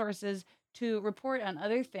resources to report on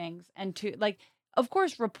other things and to like, of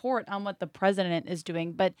course, report on what the president is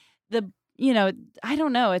doing, but I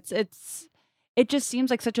don't know. It just seems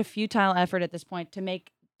like such a futile effort at this point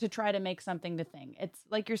to try to make something the thing. It's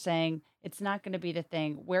like you're saying, it's not going to be the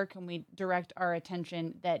thing. Where can we direct our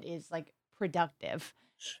attention that is like productive?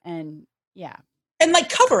 And yeah. And like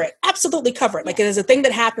cover it, absolutely cover it. Like it is a thing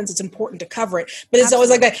that happens. It's important to cover it, but it's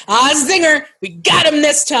always like that. Zinger, we got him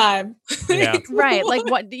this time. Yeah. Right. Like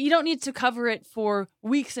what you don't need to cover it for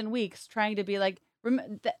weeks and weeks, trying to be like,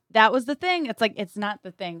 that was the thing. It's like it's not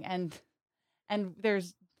the thing, and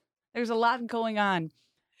there's a lot going on.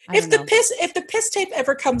 If the piss tape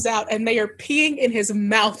ever comes out and they are peeing in his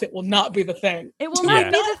mouth, it will not be the thing. It will not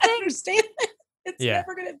be the thing. Understand that? It's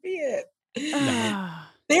never going to be it. No.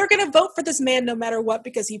 They are going to vote for this man no matter what,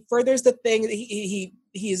 because he furthers the thing that he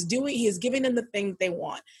is doing. He is giving them the thing they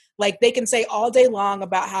want. Like they can say all day long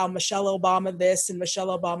about how Michelle Obama this and Michelle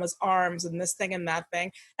Obama's arms and this thing and that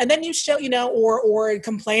thing. And then you show, or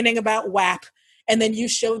complaining about WAP. And then you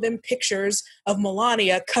show them pictures of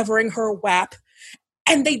Melania covering her WAP.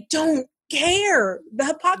 And they don't care. The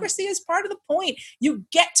hypocrisy is part of the point. You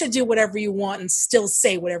get to do whatever you want and still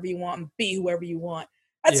say whatever you want and be whoever you want.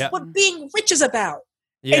 That's what being rich is about.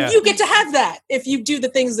 Yeah. And you get to have that if you do the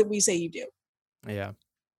things that we say you do. Yeah.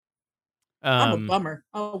 I'm a bummer.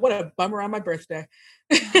 Oh, what a bummer on my birthday.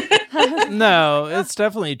 No, it's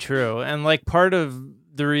definitely true. And like part of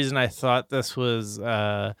the reason I thought this was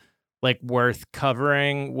like worth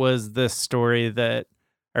covering was this story that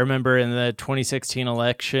I remember in the 2016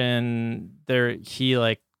 election, he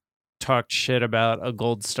like talked shit about a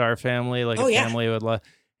Gold Star family, like family would love,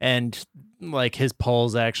 and like his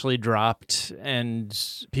polls actually dropped, and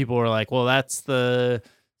people were like, "Well, that's the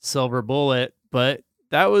silver bullet," but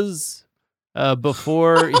that was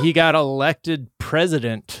before he got elected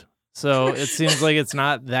president. So it seems like it's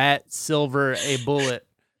not that silver a bullet.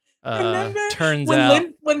 Turns out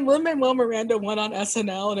when Lin-Manuel Miranda went on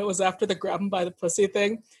SNL and it was after the grab him by the pussy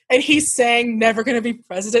thing, and he sang "Never Gonna Be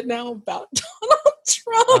President Now" about Donald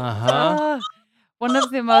Trump. One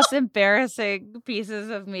of the most embarrassing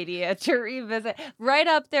pieces of media to revisit, right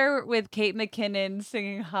up there with Kate McKinnon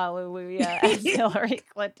singing "Hallelujah" as Hillary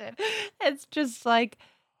Clinton. It's just like,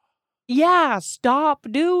 yeah, stop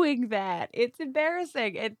doing that. It's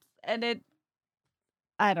embarrassing.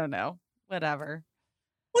 I don't know, whatever.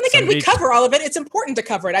 Well, again, we cover all of it. It's important to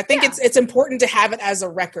cover it. I think it's important to have it as a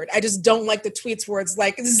record. I just don't like the tweets where it's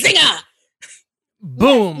like, "Zinger!"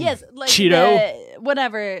 Boom. Yes, like Cheeto.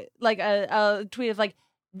 Whatever. Like a tweet of like,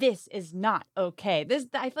 "This is not okay."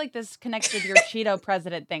 I feel like this connects with your Cheeto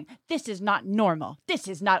president thing. "This is not normal. This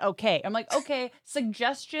is not okay." I'm like, okay,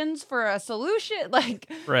 suggestions for a solution, like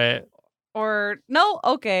right. Or no,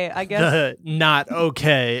 okay, I guess. The not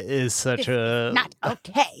okay is such a not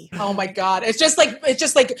okay. Oh my God. It's just like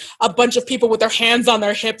a bunch of people with their hands on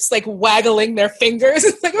their hips, like waggling their fingers.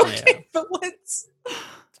 It's like, okay, but what's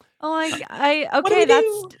okay, that's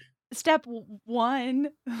step one.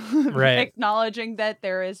 Right. Acknowledging that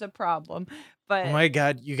there is a problem. But oh my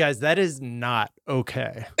God, you guys, that is not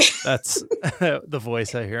okay. That's the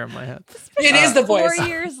voice I hear in my head. It is the voice. 4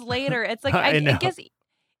 years later, it's like I guess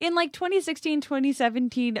in like 2016,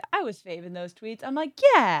 2017, I was faving those tweets. I'm like,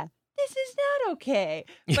 yeah, this is not okay.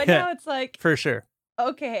 But now it's like, for sure.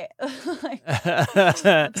 Okay, let's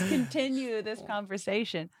continue this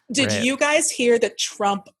conversation. Did you guys hear that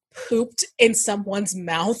Trump pooped in someone's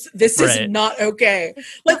mouth? This is not okay.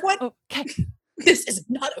 Like what? Okay. This is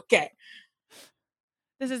not okay.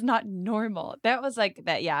 This is not normal. That was like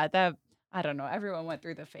that. Yeah, that. I don't know. Everyone went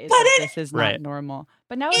through the phase but of this is not normal.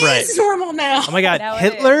 But now it is normal now. Oh my God.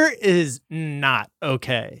 Hitler is not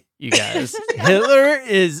okay, you guys. Hitler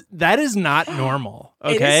that is not normal.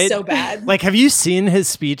 Okay. It is so bad. Like, have you seen his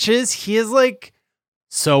speeches? He is like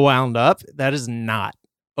so wound up. That is not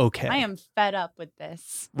okay. I am fed up with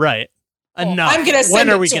this. Right. Enough. I'm gonna send when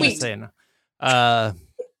are we going to say enough? What are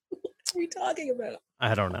we talking about?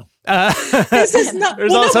 I don't know. This is not.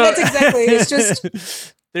 That's exactly. It's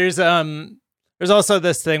just. There's also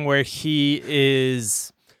this thing where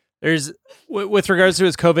with regards to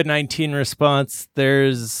his COVID-19 response,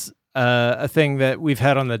 there's a thing that we've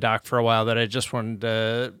had on the dock for a while that I just wanted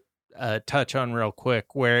to touch on real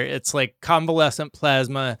quick, where it's like convalescent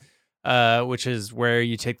plasma, which is where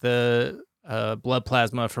you take the blood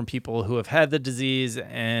plasma from people who have had the disease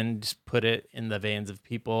and put it in the veins of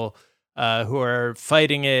people who are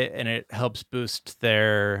fighting it, and it helps boost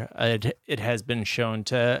their, it has been shown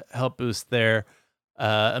to help boost their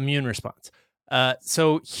immune response.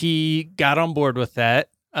 So he got on board with that.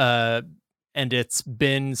 And it's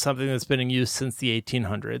been something that's been in use since the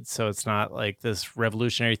 1800s. So it's not like this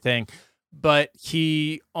revolutionary thing. But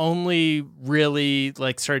he only really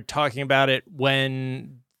like started talking about it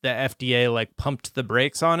when the FDA like pumped the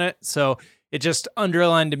brakes on it. So it just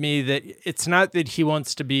underlined to me that it's not that he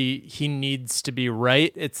needs to be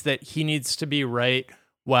right. It's that he needs to be right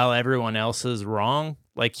while everyone else is wrong.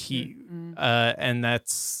 Like and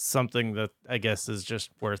that's something that I guess is just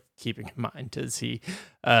worth keeping in mind as he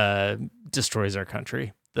destroys our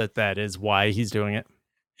country. That is why he's doing it.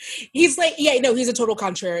 He's like, he's a total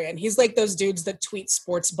contrarian. He's like those dudes that tweet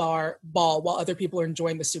sports ball while other people are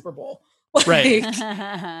enjoying the Super Bowl. Like, right.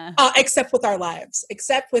 Except with our lives.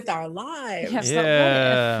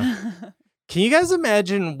 Yeah. Can you guys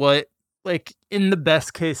imagine what, like, in the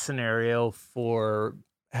best case scenario for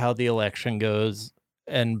how the election goes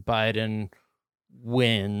and Biden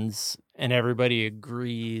wins and everybody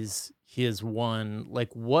agrees he has won?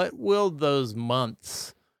 Like, what will those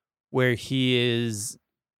months where he is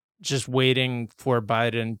just waiting for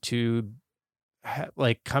Biden to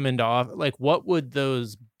come into office, like, what would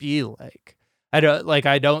those be like? I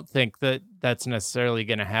don't think that that's necessarily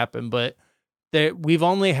going to happen, but we've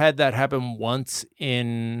only had that happen once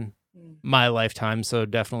in my lifetime. So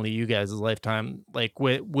definitely you guys' lifetime, like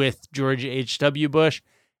with George H.W. Bush.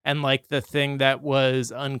 And like the thing that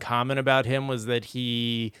was uncommon about him was that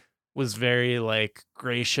he was very like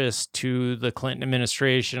gracious to the Clinton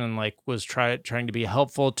administration and like was trying to be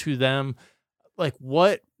helpful to them. Like,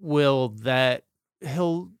 what will that?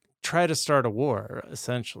 He'll try to start a war,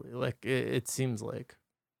 essentially. Like it seems like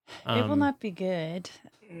it will not be good.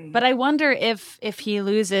 But I wonder if he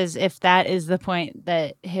loses, if that is the point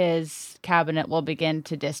that his cabinet will begin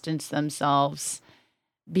to distance themselves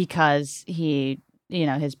because his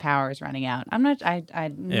power is running out. I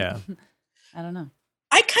don't know.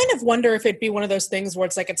 I kind of wonder if it'd be one of those things where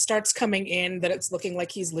it's like it starts coming in that it's looking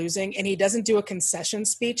like he's losing and he doesn't do a concession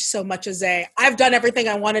speech so much as I've done everything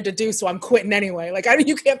I wanted to do, so I'm quitting anyway. Like,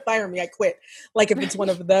 you can't fire me, I quit. Like, if it's one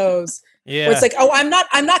of those. Yeah. Where it's like,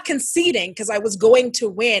 I'm not conceding because I was going to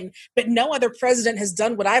win, but no other president has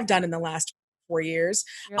done what I've done in the last 4 years.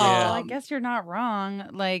 Well, I guess you're not wrong.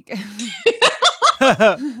 Like,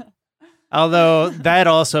 although that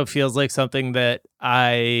also feels like something that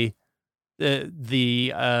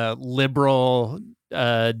the liberal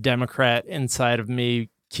Democrat inside of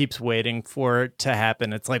me keeps waiting for it to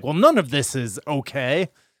happen. It's like, well, none of this is okay.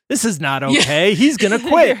 This is not okay. Yeah. He's going to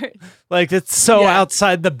quit. Like, it's so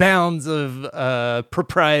outside the bounds of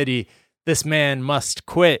propriety. This man must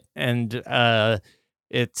quit. And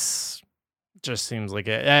it's just seems like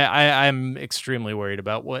I'm extremely worried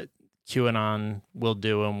about what QAnon will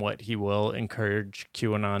do and what he will encourage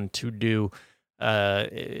QAnon to do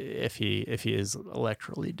if he is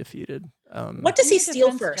electorally defeated. What does he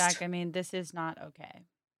steal first? Jack, I mean, this is not okay.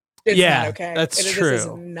 It's not okay. That's true. This is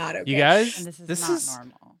not okay. You guys, and this is not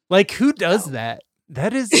normal. Like, who does that?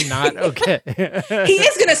 That is not okay. He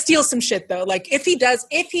is going to steal some shit, though. Like, if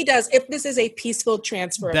this is a peaceful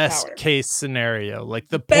transfer of power. Best case scenario, like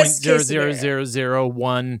the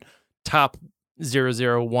 0.00001 top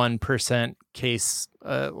 0.001% case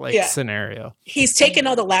scenario. He's taking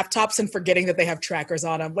all the laptops and forgetting that they have trackers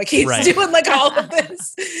on them. Like, he's doing like all of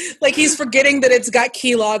this. Like, he's forgetting that it's got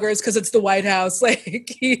keyloggers because it's the White House.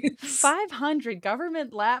 Like, 500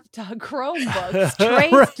 government laptop Chromebooks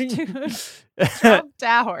traced to Trump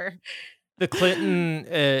Tower. The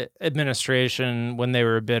Clinton administration, when they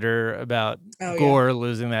were bitter about Gore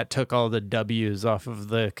losing that, took all the W's off of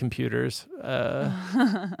the computers,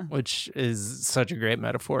 which is such a great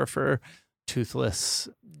metaphor for toothless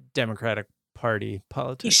Democratic Party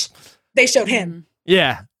politics. They showed him.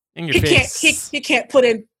 Yeah, in your face. He can't put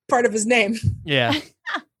in part of his name. Yeah.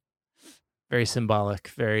 Very symbolic,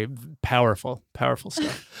 very powerful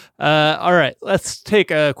stuff. All right, let's take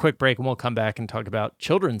a quick break and we'll come back and talk about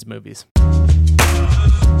children's movies.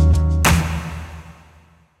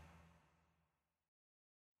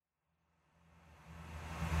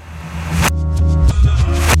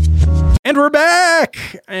 And we're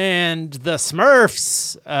back! And The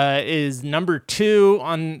Smurfs is number 2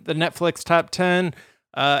 on the Netflix top 10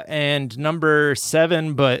 and number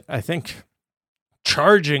 7, but I think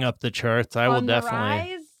charging up the charts, I will definitely.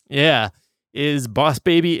 Rise? Yeah, is Boss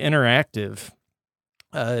Baby Interactive.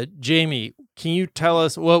 Jamie, can you tell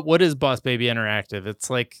us what is Boss Baby Interactive? It's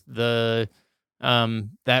like the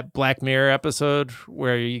that Black Mirror episode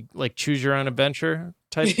where you like choose your own adventure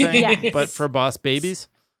type thing, Yes. but for boss babies.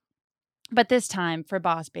 But this time for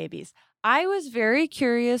boss babies. I was very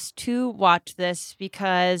curious to watch this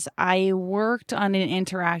because I worked on an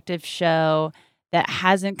interactive show that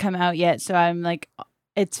hasn't come out yet. So I'm like,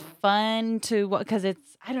 it's fun to, because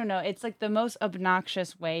it's, I don't know, it's like the most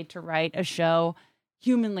obnoxious way to write a show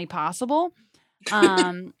humanly possible.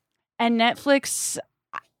 And Netflix,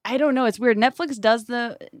 I don't know, it's weird. Netflix does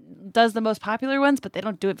the most popular ones, but they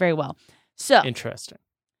don't do it very well. So interesting.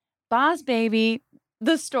 Boss Baby,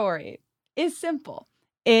 the story is simple.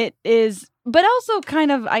 It is, but also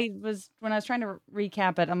kind of, when I was trying to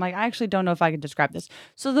recap it, I'm like, I actually don't know if I can describe this.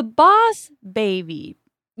 So the Boss Baby,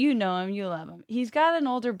 you know him, you love him. He's got an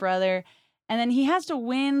older brother, and then he has to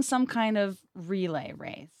win some kind of relay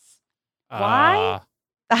race. Why?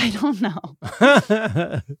 I don't know.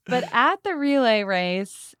 But at the relay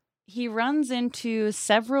race, he runs into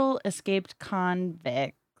several escaped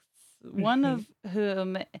convicts, one of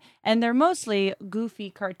whom, and they're mostly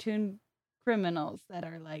goofy cartoon criminals that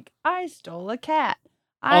are like, I stole a cat.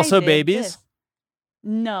 Also babies? This.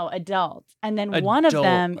 No, adults. And then one of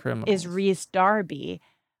them is Rhys Darby,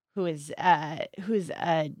 who's kind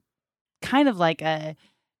of like a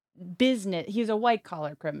business. He's a white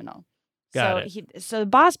collar criminal. So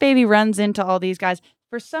Boss Baby runs into all these guys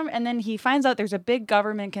and then he finds out there's a big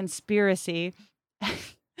government conspiracy.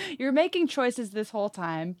 You're making choices this whole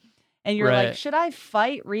time, and you're like, should I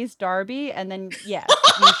fight Rhys Darby? And then yes,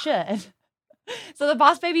 you should. So the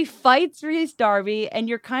Boss Baby fights Rhys Darby, and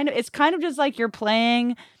it's kind of just like you're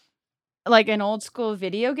playing like an old school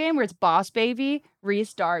video game where it's Boss Baby,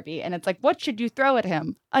 Rhys Darby, and it's like, what should you throw at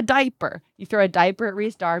him? A diaper. You throw a diaper at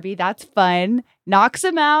Rhys Darby. That's fun. Knocks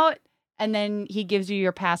him out, and then he gives you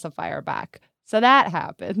your pacifier back. So that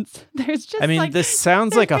happens. There's just, this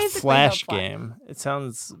sounds like a Flash game. It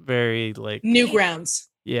sounds very like Newgrounds.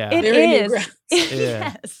 Yeah, it very is. Newgrounds.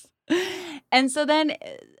 Yes. And so then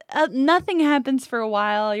nothing happens for a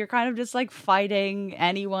while. You're kind of just like fighting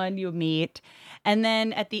anyone you meet. And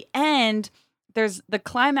then at the end, the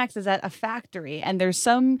climax is at a factory, and there's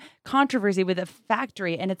some controversy with a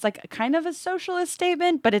factory, and it's like kind of a socialist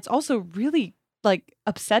statement, but it's also really like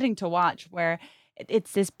upsetting to watch, where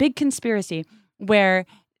it's this big conspiracy where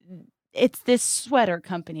it's this sweater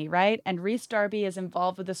company, right? And Rhys Darby is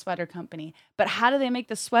involved with the sweater company. But how do they make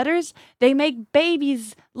the sweaters? They make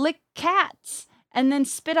babies lick cats and then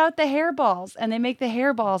spit out the hairballs, and they make the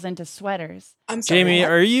hairballs into sweaters. I'm sorry, Jamie,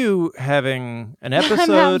 are you having an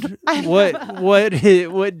episode? What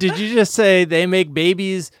did you just say? They make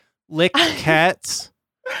babies lick cats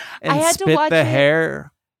and spit the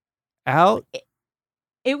hair out?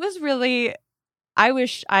 It was really, I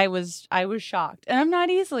was shocked, and I'm not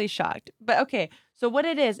easily shocked. But okay, so what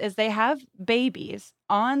it is they have babies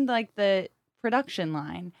on like the production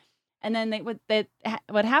line, and then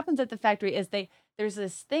what happens at the factory is there's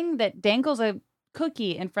this thing that dangles a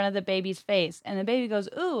cookie in front of the baby's face, and the baby goes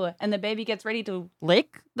ooh, and the baby gets ready to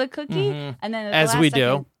lick the cookie, and then as we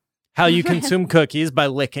do, how you consume cookies by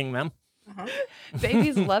licking them. Uh-huh.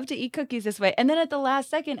 Babies love to eat cookies this way. And then at the last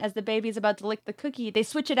second, as the baby's about to lick the cookie, they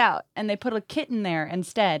switch it out and they put a kitten there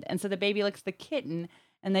instead. And so the baby licks the kitten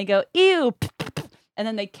and they go, ew. And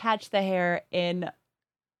then they catch the hair in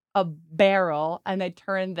a barrel and they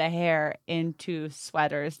turn the hair into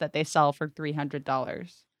sweaters that they sell for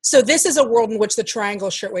 $300. So this is a world in which the Triangle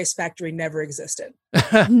Shirtwaist Factory never existed.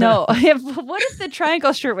 No. What if the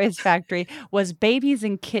Triangle Shirtwaist Factory was babies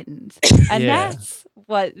and kittens? And that's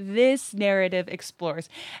what this narrative explores.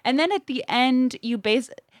 And then at the end,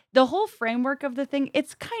 the whole framework of the thing,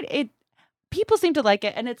 people seem to like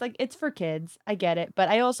it, and it's like, it's for kids. I get it. But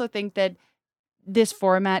I also think that this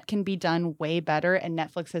format can be done way better, and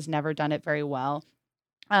Netflix has never done it very well.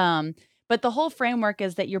 But the whole framework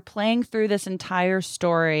is that you're playing through this entire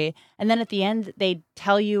story, and then at the end, they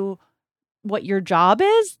tell you what your job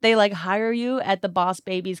is. They like hire you at the Boss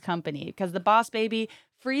Baby's company, because the Boss Baby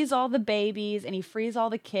frees all the babies and he frees all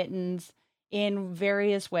the kittens in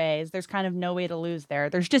various ways. There's kind of no way to lose there.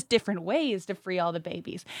 There's just different ways to free all the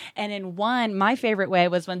babies. And in my favorite way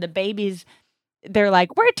was when the babies, they're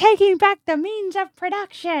like, we're taking back the means of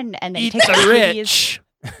production. And they take the rich.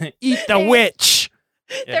 Eat the witch.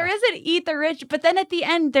 There isn't eat the rich, but then at the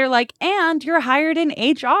end they're like, and you're hired in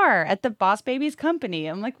HR at the Boss Baby's company.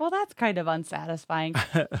 I'm like, well, that's kind of unsatisfying.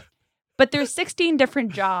 But there's 16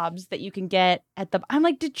 different jobs that you can get I'm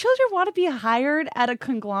like, did children want to be hired at a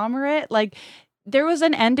conglomerate? Like, there was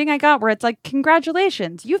an ending I got where it's like,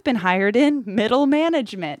 congratulations, you've been hired in middle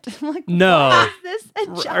management. I'm like, no, why is this a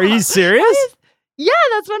job? Are you serious? Yeah,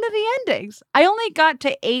 that's one of the endings. I only got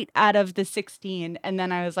to 8 out of the 16, and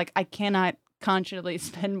then I was like, I cannot consciously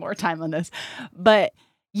spend more time on this. But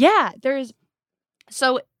yeah,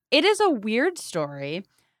 so it is a weird story.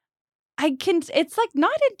 it's like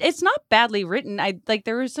it's not badly written.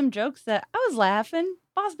 There were some jokes that I was laughing.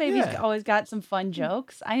 Boss Baby's always got some fun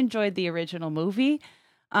jokes. I enjoyed the original movie.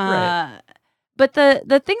 Right. But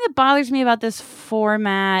the thing that bothers me about this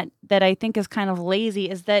format that I think is kind of lazy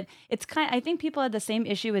is that I think people had the same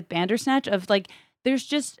issue with Bandersnatch of like,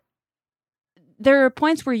 there are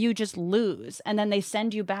points where you just lose and then they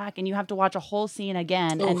send you back and you have to watch a whole scene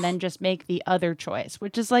again and then just make the other choice,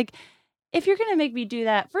 which is like, if you're going to make me do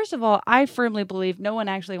that, first of all, I firmly believe no one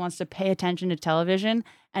actually wants to pay attention to television,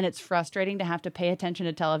 and it's frustrating to have to pay attention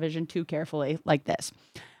to television too carefully like this.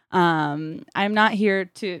 I'm not here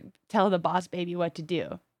to tell the Boss Baby what to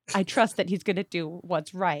do. I trust that he's going to do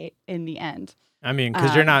what's right in the end. I mean,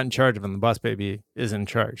 because you're not in charge of him. The Boss Baby is in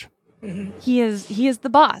charge. He is the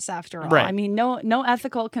boss after all. Right. I mean, no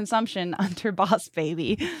ethical consumption under Boss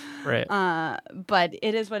Baby. Right. But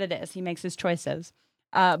it is what it is. He makes his choices.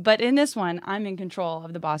 But in this one, I'm in control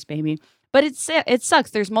of the Boss Baby. But it sucks.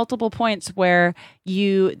 There's multiple points where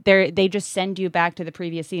they just send you back to the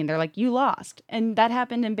previous scene. They're like, you lost. And that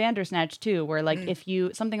happened in Bandersnatch too, where like if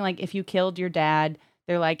you killed your dad,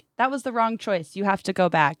 they're like, that was the wrong choice. You have to go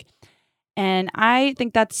back. And I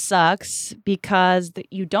think that sucks because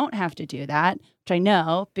you don't have to do that, which I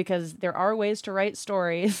know, because there are ways to write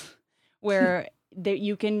stories where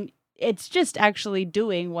you can. It's just actually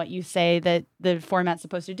doing what you say that the format's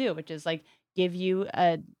supposed to do, which is like give you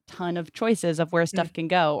a ton of choices of where stuff can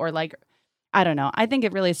go. Or like, I don't know. I think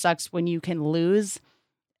it really sucks when you can lose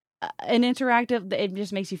an interactive. It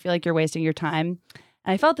just makes you feel like you're wasting your time.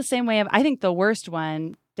 And I felt the same way. I think the worst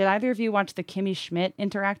one. Did either of you watch the Kimmy Schmidt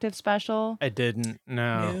interactive special? I didn't.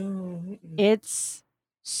 No. It's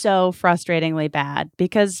so frustratingly bad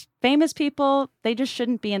because famous people, they just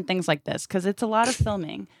shouldn't be in things like this because it's a lot of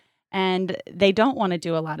filming and they don't want to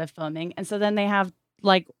do a lot of filming. And so then they have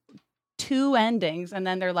like 2 endings and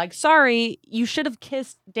then they're like, sorry, you should have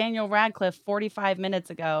kissed Daniel Radcliffe 45 minutes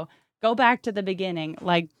ago. Go back to the beginning.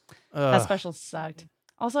 Like that special sucked.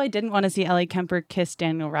 Also, I didn't want to see Ellie Kemper kiss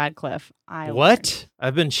Daniel Radcliffe. What?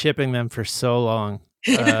 I've been shipping them for so long.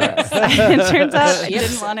 It turns out I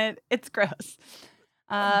didn't want it. It's gross.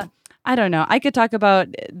 I don't know. I could talk about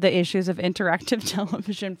the issues of interactive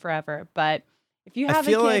television forever, but if you have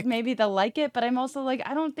a kid, maybe they'll like it. But I'm also like,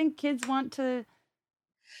 I don't think kids want to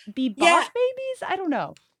be boss babies. I don't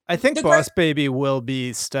know. I think Boss Baby will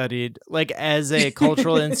be studied like as a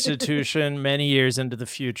cultural institution many years into the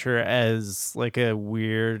future as like a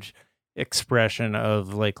weird expression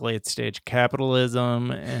of like late stage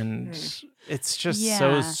capitalism, and it's just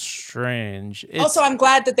so strange. Also, I'm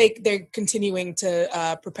glad that they're continuing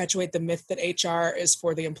to perpetuate the myth that HR is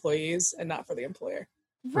for the employees and not for the employer.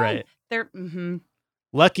 Right. They're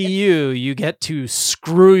lucky you get to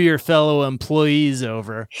screw your fellow employees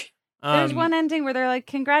over. There's one ending where they're like,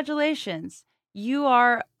 congratulations, you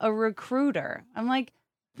are a recruiter. I'm like,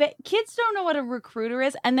 kids don't know what a recruiter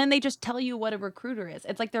is. And then they just tell you what a recruiter is.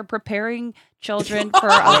 It's like they're preparing children for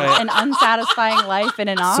an unsatisfying life in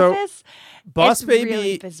an office. Boss Baby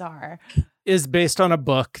really bizarre. Is based on a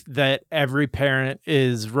book that every parent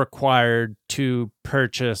is required to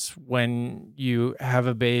purchase when you have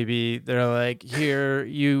a baby. They're like, here,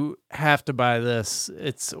 you have to buy this.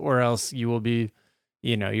 Or else you will be,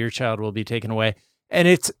 your child will be taken away. And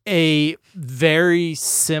it's a very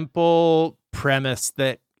simple premise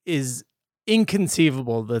that is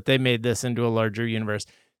inconceivable that they made this into a larger universe.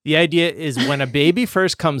 The idea is when a baby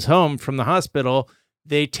first comes home from the hospital,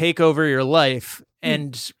 they take over your life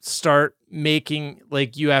and start making,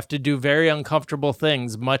 like, you have to do very uncomfortable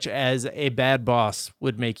things, much as a bad boss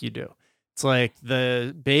would make you do. It's like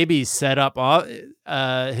the baby set up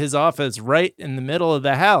his office right in the middle of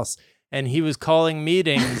the house, and he was calling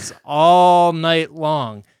meetings all night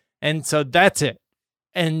long. And so that's it.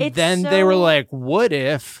 And then they were like, what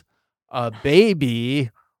if a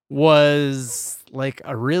baby was like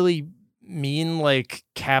a really mean, like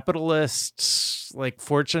capitalist, like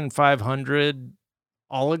Fortune 500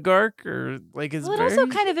 oligarch, or like it also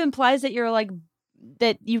kind of implies that you're like,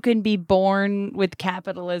 that you can be born with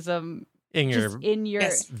capitalism in your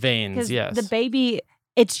veins. Yes. The baby,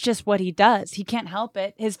 it's just what he does. He can't help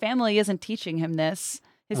it. His family isn't teaching him this.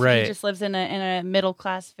 He just lives in a middle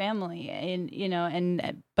class family,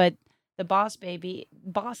 and but the boss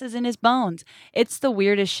is in his bones. It's the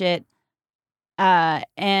weirdest shit.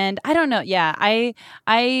 And I don't know. Yeah,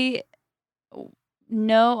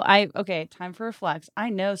 okay, time for a flex. I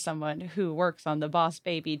know someone who works on the Boss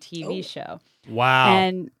Baby TV show. Wow.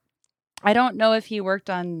 And I don't know if he worked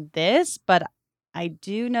on this, but I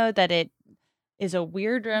do know that it is a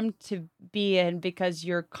weird room to be in because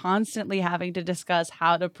you're constantly having to discuss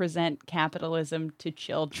how to present capitalism to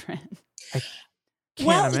children.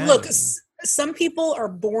 Well, look, some people are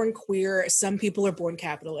born queer, some people are born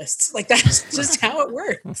capitalists. Like, that's just how it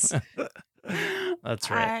works. That's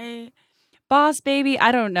right. Boss Baby,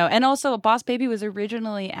 I don't know. And also, Boss Baby was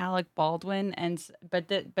originally Alec Baldwin, but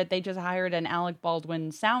they just hired an Alec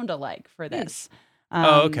Baldwin sound-alike for this.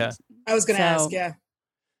 Okay. I was going to ask, yeah.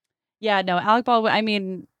 Yeah, no, Alec Baldwin, I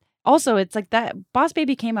mean, also, it's like that, Boss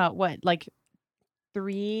Baby came out, what, like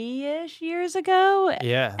 3-ish years ago?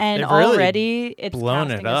 Yeah. And really already it's blown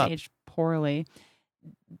casting it up. has aged poorly.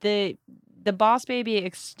 The Boss Baby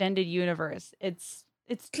extended universe, it's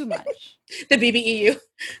too much. The BBEU.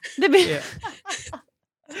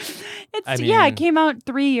 It came out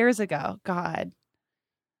 3 years ago. God.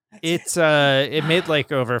 It's it made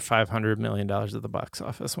like over $500 million at the box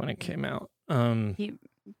office when it came out.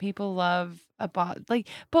 People love but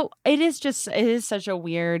it is such a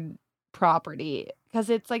weird property because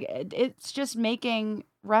it's just making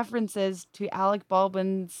references to Alec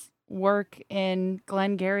Baldwin's work in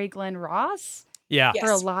Glengarry Glen Ross. Yeah.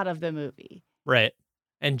 For a lot of the movie. Right.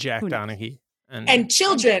 And Jack Donaghy. And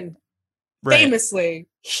children, famously,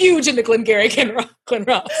 huge into Glengarry Glen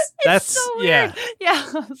Ross. That's so weird. Yeah.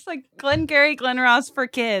 It's like Glengarry Glen Ross for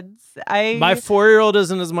kids. My 4-year-old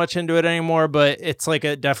isn't as much into it anymore, but it's like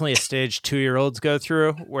definitely a stage 2-year-olds go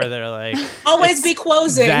through where they're like, always be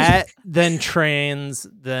closing. That, then trains,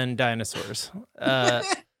 then dinosaurs.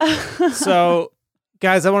 So,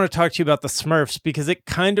 guys, I want to talk to you about the Smurfs because it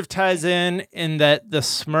kind of ties in that the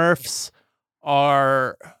Smurfs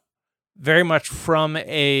are very much from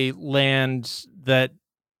a land that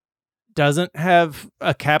doesn't have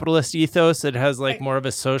a capitalist ethos. It has like more of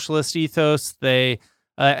a socialist ethos. They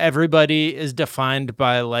everybody is defined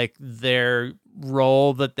by like their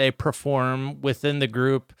role that they perform within the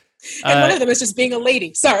group. And one of them is just being a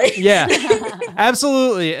lady. Sorry. Yeah,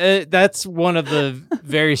 absolutely. That's one of the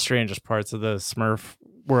very strangest parts of the Smurf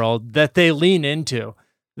world that they lean into.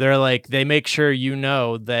 They're like, they make sure you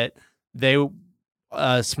know that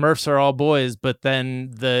Smurfs are all boys, but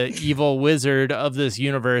then the evil wizard of this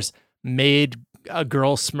universe made a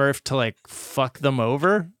girl Smurf to like fuck them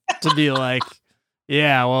over, to be like,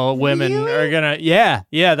 yeah, well, women are gonna, yeah,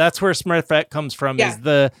 that's where Smurfette comes from. Is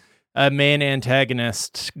the main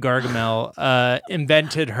antagonist Gargamel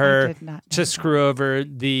invented her to screw over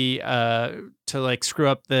to like screw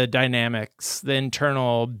up the dynamics, the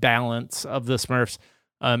internal balance of the Smurfs.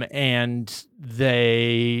 And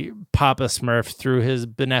they Papa Smurf through his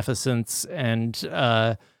beneficence, and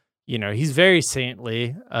he's very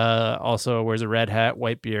saintly. Also wears a red hat,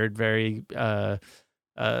 white beard, very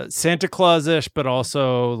Santa Claus-ish, but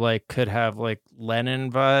also like could have like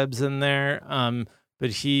Lenin vibes in there.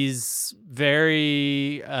 But he's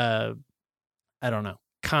very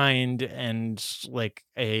kind, and like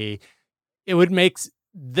it would make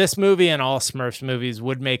this movie and all Smurfs movies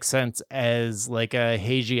would make sense as like a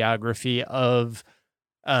hagiography of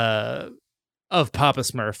Papa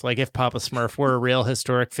Smurf. Like if Papa Smurf were a real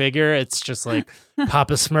historic figure, it's just like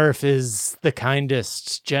Papa Smurf is the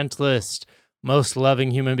kindest, gentlest, most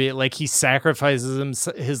loving human being. Like he sacrifices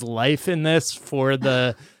his life in this for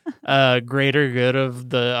the greater good of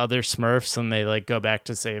the other Smurfs, and they like go back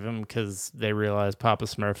to save him because they realize Papa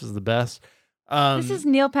Smurf is the best. This is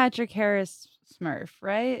Neil Patrick Harris Smurf,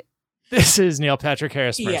 right? This is Neil Patrick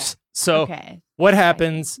Harris Smurfs. Yeah. So what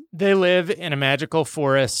happens? They live in a magical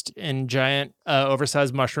forest in giant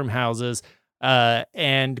oversized mushroom houses,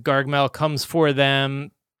 and Gargamel comes for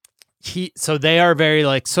them. So they are very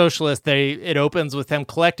like socialist. It opens with them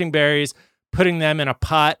collecting berries, putting them in a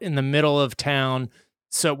pot in the middle of town,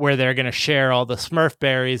 so where they're going to share all the Smurf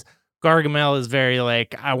berries. Gargamel is very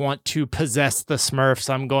like, I want to possess the Smurfs.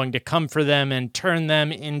 I'm going to come for them and turn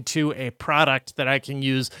them into a product that I can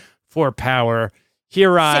use for power. He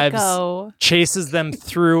arrives, chases them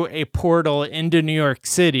through a portal into New York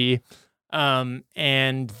City,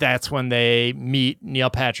 and that's when they meet Neil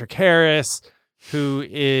Patrick Harris, who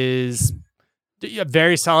is a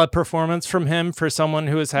very solid performance from him for someone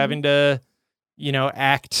who is having to,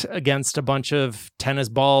 act against a bunch of tennis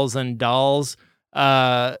balls and dolls.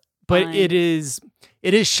 But it is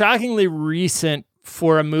shockingly recent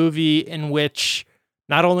for a movie in which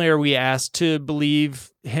not only are we asked to believe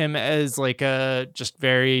him as like a just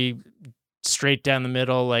very straight down the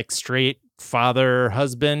middle, like straight father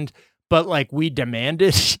husband, but like we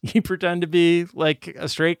demanded he pretend to be like a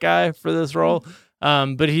straight guy for this role.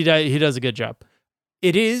 But he does a good job.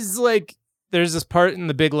 It is like there's this part in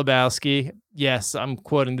The Big Lebowski. Yes, I'm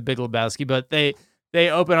quoting The Big Lebowski, but they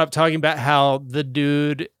open up talking about how the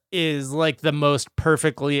dude is like the most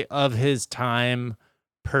perfectly of his time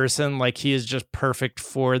person. Like he is just perfect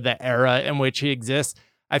for the era in which he exists.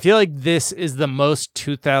 I feel like this is the most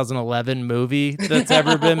 2011 movie that's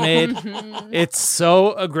ever been made. It's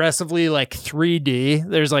so aggressively like 3D.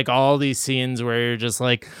 There's like all these scenes where you're just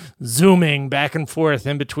like zooming back and forth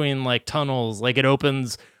in between like tunnels. Like it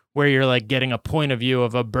opens where you're like getting a point of view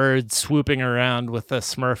of a bird swooping around with a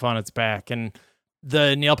Smurf on its back. And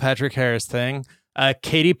the Neil Patrick Harris thing.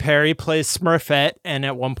 Katy Perry plays Smurfette, and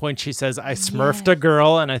at one point she says, "I smurfed a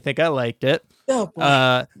girl," and I think I liked it. Oh,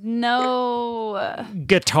 boy. No.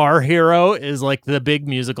 Guitar Hero is like the big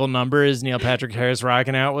musical number is Neil Patrick Harris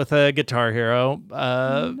rocking out with a Guitar Hero,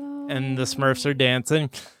 and the Smurfs are dancing.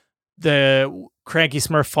 The cranky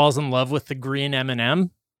Smurf falls in love with the green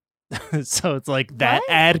M&M, so it's like that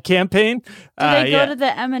ad campaign. Do they go to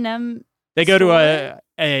the M&M? They go to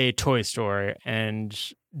a toy store, and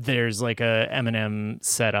there's like a M&M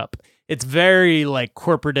setup. It's very like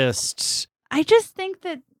corporatist. I just think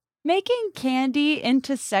that making candy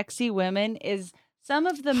into sexy women is some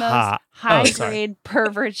of the most high-grade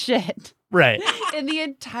pervert shit. Right. In the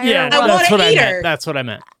entire world. That's what I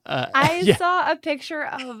meant. I saw a picture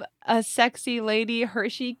of a sexy lady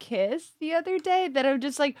Hershey Kiss the other day that I'm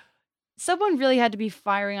just like, someone really had to be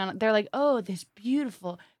firing on it. They're like, oh, this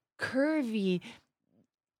beautiful, curvy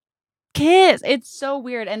Kiss. It's so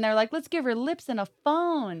weird. And they're like, let's give her lips and a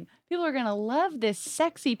phone. People are going to love this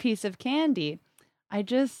sexy piece of candy. I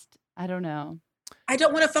don't know. I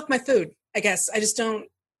don't want to fuck my food, I guess. I just don't.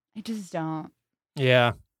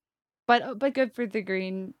 Yeah. But good for the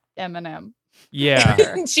green M&M.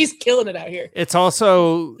 Yeah. She's killing it out here. It's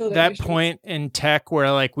also that point in tech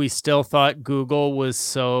where like we still thought Google was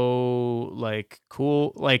so like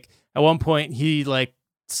cool. Like at one point he like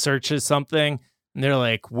searches something and they're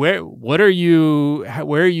like, where are you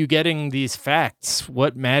getting these facts?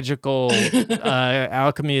 What magical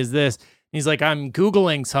alchemy is this? And he's like, I'm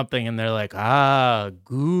Googling something. And they're like,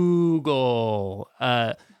 Google.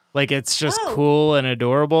 Like it's just cool and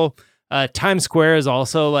adorable. Times Square is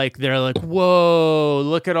also like, they're like, whoa,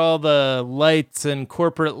 look at all the lights and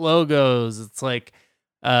corporate logos. It's like,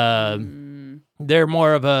 they're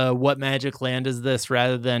more of a what magic land is this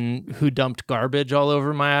rather than who dumped garbage all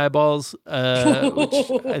over my eyeballs, which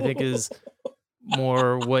I think is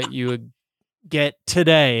more what you would get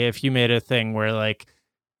today if you made a thing where like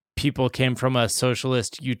people came from a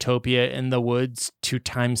socialist utopia in the woods to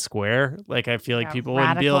Times Square. Like I feel like people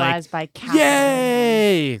would be like,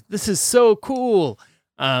 yay, this is so cool.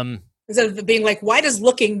 Instead of being like, why does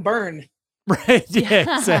looking burn? Right.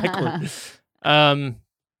 Yeah, exactly.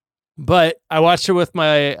 But I watched it with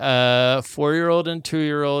my 4-year-old and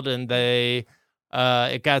 2-year-old, and they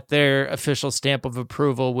it got their official stamp of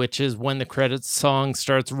approval, which is when the credits song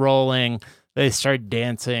starts rolling, they start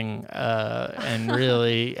dancing and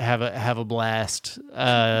really have a blast.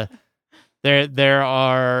 There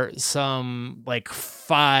are some like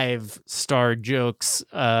 5-star jokes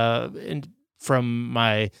from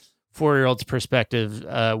my 4-year-old's perspective,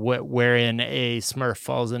 wherein a Smurf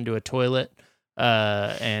falls into a toilet.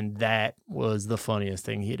 And that was the funniest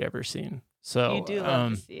thing he'd ever seen. So you do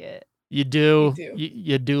love to see it. You do.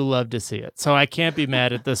 You do love to see it. So I can't be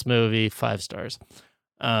mad at this movie. 5 stars.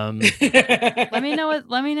 Let me know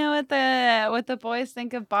what the boys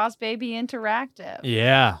think of Boss Baby Interactive.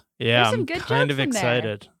 Yeah. There's some good kind of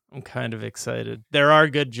excited. I'm kind of excited. There are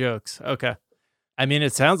good jokes. Okay. I mean,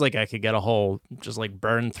 it sounds like I could get just like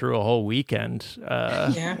burn through a whole weekend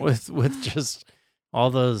with just all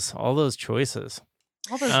those choices.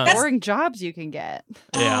 All those boring jobs you can get.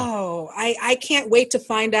 Yeah. Oh, I can't wait to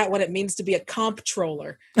find out what it means to be a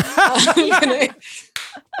comptroller.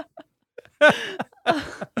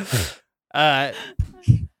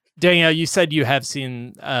 Danielle, you said you have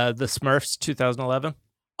seen the Smurfs 2011?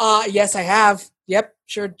 Yes, I have. Yep,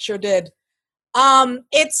 sure did.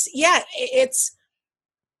 It's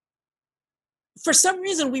for some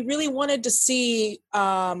reason we really wanted to see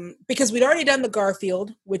because we'd already done the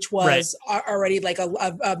Garfield, which was already like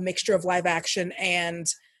a mixture of live action and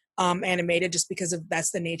animated, just because that's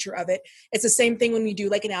the nature of it. It's the same thing when we do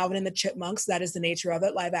like an Alvin and the Chipmunks. That is the nature of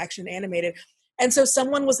it, live action, animated. And so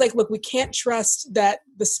someone was like, look, we can't trust that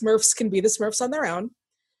the Smurfs can be the Smurfs on their own.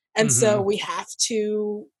 And so we have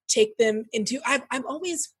to take them into, I'm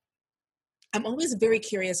always very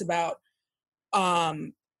curious about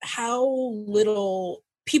how little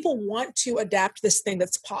people want to adapt this thing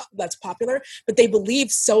that's popular, but they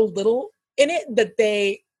believe so little in it that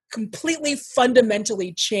they completely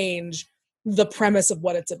fundamentally change the premise of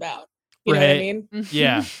what it's about. You know what I mean?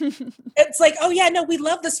 Yeah. It's like, oh yeah, no, we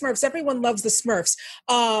love the Smurfs. Everyone loves the Smurfs.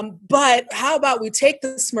 But how about we take the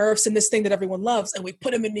Smurfs and this thing that everyone loves and we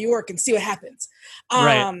put them in New York and see what happens?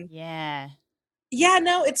 Right. Yeah. Yeah,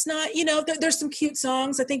 no, it's not, there's some cute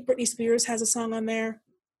songs. I think Britney Spears has a song on there,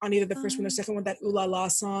 on either the first one or second one, that Ooh La La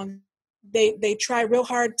song. They try real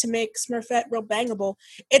hard to make Smurfette real bangable.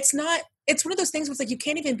 It's one of those things where it's like you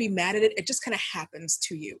can't even be mad at it. It just kind of happens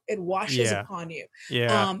to you. It washes upon you.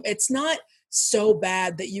 Yeah. It's not so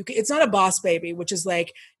bad that it's not a Boss Baby, which is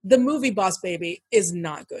like the movie Boss Baby is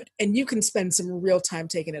not good. And you can spend some real time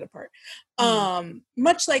taking it apart.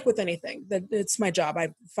 Much like with anything, that it's my job.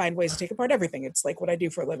 I find ways to take apart everything. It's like what I do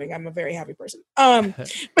for a living. I'm a very happy person.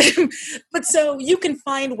 But so you can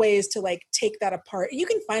find ways to like take that apart. You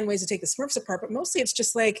can find ways to take the Smurfs apart, but mostly it's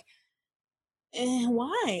just like,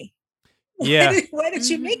 why? Yeah. Why did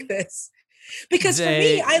you make this? Because for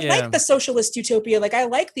me, I like the socialist utopia. Like I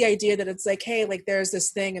like the idea that it's like, hey, like there's this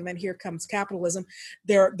thing, and then here comes capitalism.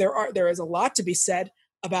 There is a lot to be said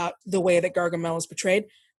about the way that Gargamel is portrayed.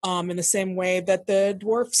 In the same way that the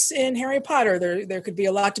dwarfs in Harry Potter, there could be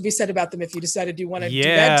a lot to be said about them if you decided you want to do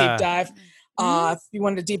that deep dive. If you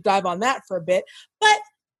wanted to deep dive on that for a bit, but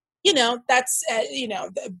that's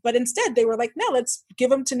but instead they were like, no, let's give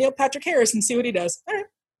them to Neil Patrick Harris and see what he does. All right.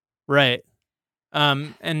 Right.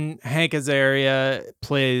 And Hank Azaria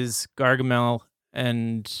plays Gargamel,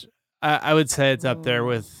 and I would say it's up there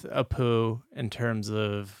with Apu in terms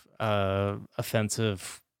of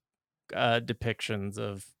offensive depictions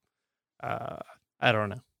of I don't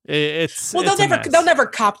know. They'll never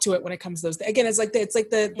cop to it when it comes to those. Again, it's like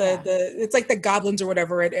the goblins or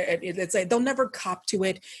whatever. It's like they'll never cop to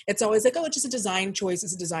it. It's always like, oh, it's just a design choice.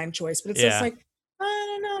 It's a design choice, but it's just like, I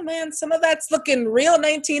don't know, man. Some of that's looking real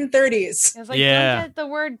 1930s. It's like, don't get the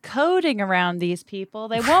word coding around these people.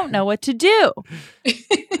 They won't know what to do.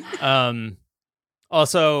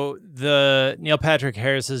 Also, the Neil Patrick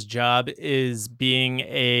Harris's job is being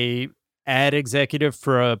a ad executive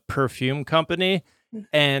for a perfume company,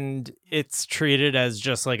 and it's treated as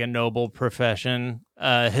just like a noble profession.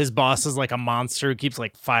 His boss is like a monster who keeps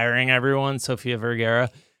like firing everyone, Sofia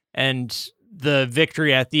Vergara, and the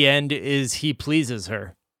victory at the end is he pleases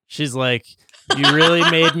her. She's like, you really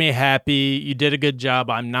made me happy. You did a good job.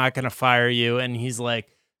 I'm not going to fire you. And he's like,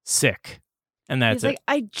 sick. And that's like,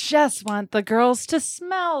 I just want the girls to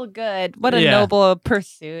smell good. What a noble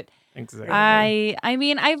pursuit. Exactly. I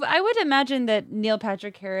mean, I would imagine that Neil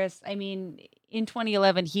Patrick Harris, I mean, in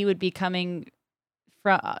 2011, he would be coming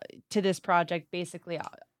to this project basically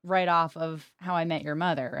right off of How I Met Your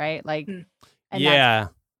Mother, right? Like, and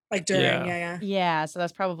like during, yeah. So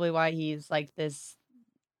that's probably why he's like this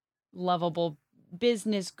lovable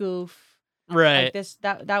business goof, right?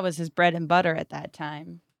 Like that was his bread and butter at that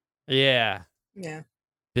time. Yeah.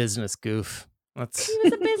 Business goof. He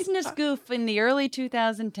was a business goof in the early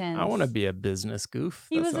 2010s. I want to be a business goof.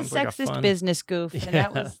 He was a sexist business goof,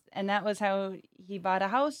 and that was how he bought a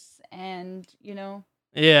house. And shout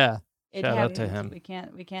out to him. We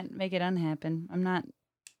can't make it unhappen. I'm not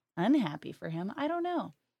unhappy for him. I don't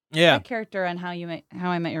know. Yeah, that character on How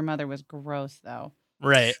I Met Your Mother was gross, though.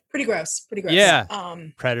 Right. Pretty gross. Yeah.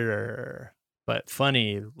 Predator, but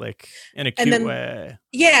funny, like in a cute way.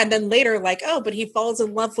 Yeah, and then later, like, oh, but he falls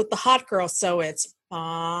in love with the hot girl, so it's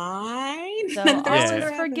fine. So all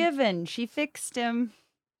is forgiven. She fixed him.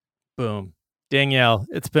 Boom. Danielle,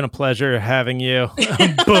 it's been a pleasure having you.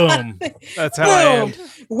 Boom. That's how I am.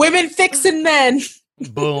 Women fixing men.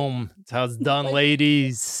 Boom. That's how it's done,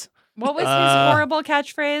 ladies. What was his horrible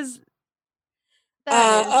catchphrase?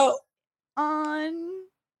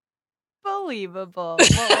 Unbelievable. What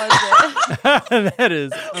was it? That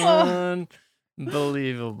is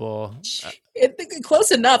unbelievable.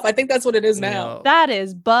 Close enough. I think that's what it is now. That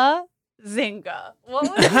is Bazinga. What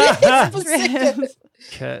was it?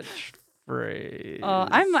 Catchphrase. Oh,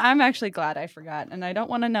 I'm actually glad I forgot, and I don't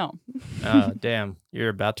want to know. Oh, damn. You're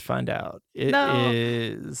about to find out. It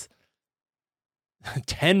is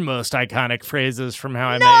 10 most iconic phrases from How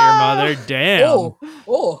I Met Your Mother. Damn.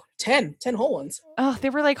 Oh, 10 whole ones. Oh,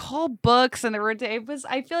 they were like whole books, and I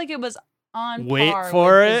feel like it was on Wait par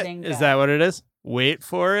for with it. Bazinga. Is that what it is? Wait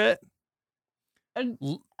for it.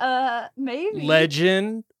 Maybe.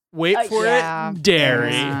 Legend. Wait for it.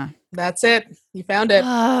 Dairy. Yeah. That's it. You found it.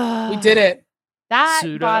 We did it. That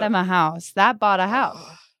Suda. bought him a house. That bought a house.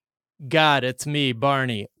 God, it's me,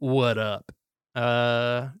 Barney. What up?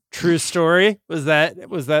 True Story. Was that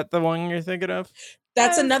the one you're thinking of?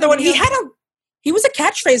 That's another one. He was a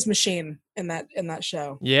catchphrase machine in that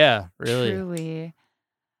show. Yeah, really. Truly.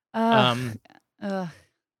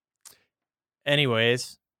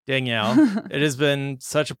 Anyways, Danielle, it has been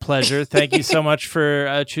such a pleasure. Thank you so much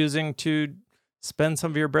for choosing to spend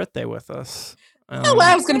some of your birthday with us. I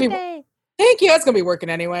was going to be. Thank you. I was going to be working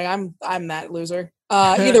anyway. I'm that loser.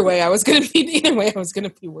 Either way, I was going to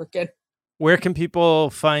be working. Where can people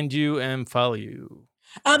find you and follow you?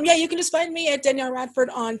 You can just find me at Danielle Radford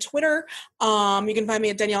on Twitter. You can find me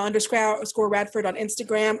at Danielle_Radford on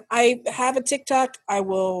Instagram. I have a TikTok. I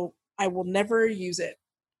will never use it.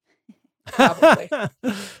 Probably.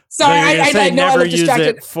 Sorry, I know I look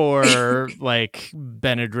distracted. It for like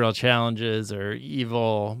Benadryl challenges or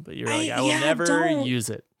evil, but you're like, I will never use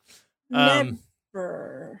it.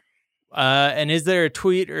 Never. And is there a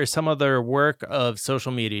tweet or some other work of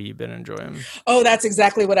social media you've been enjoying? Oh, that's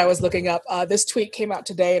exactly what I was looking up. This tweet came out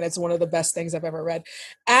today, and it's one of the best things I've ever read.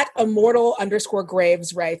 At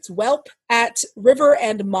Immortal_Graves writes, Welp, at River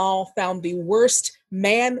and Mall found the worst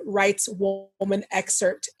man writes woman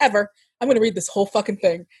excerpt ever. I'm going to read this whole fucking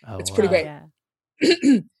thing. It's pretty great.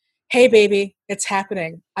 Yeah. Hey, baby, it's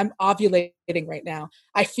happening. I'm ovulating right now.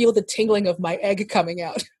 I feel the tingling of my egg coming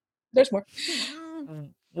out. There's more.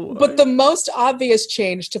 What? But the most obvious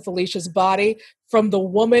change to Felicia's body from the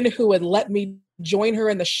woman who would let me join her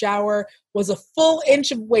in the shower was a full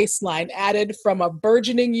inch of waistline added from a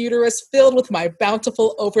burgeoning uterus filled with my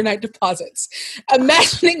bountiful overnight deposits.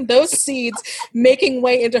 Imagining those seeds making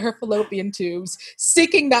way into her fallopian tubes,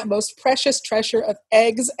 seeking that most precious treasure of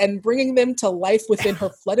eggs and bringing them to life within her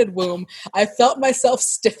flooded womb, I felt myself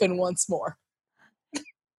stiffen once more.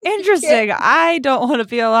 Interesting. Yeah. I don't want to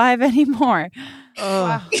be alive anymore.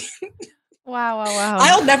 Wow. Wow.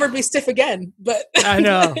 I'll never be stiff again, but I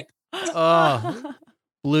know. Oh,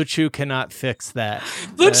 Blue Chew cannot fix that.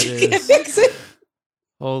 Blue Chew can't fix it.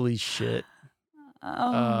 Holy shit.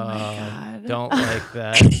 Oh my God. Don't like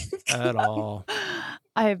that at all.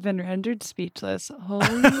 I have been rendered speechless.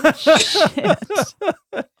 Holy shit.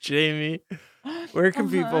 Jamie, where can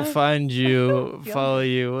people find you, follow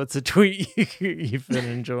you? What's a tweet you've been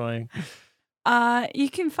enjoying? You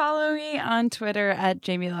can follow me on Twitter at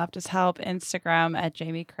Jamie Loftus Help, Instagram at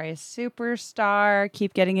Jamie Christ Superstar.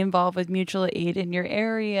 Keep getting involved with mutual aid in your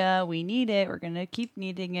area. We need it. We're going to keep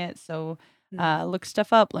needing it. So look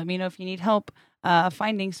stuff up. Let me know if you need help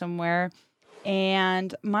finding somewhere.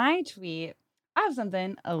 And my tweet, I have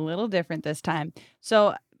something a little different this time.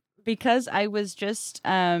 So because I was just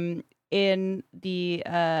in the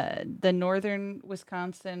northern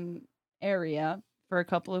Wisconsin area for a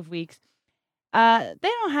couple of weeks, they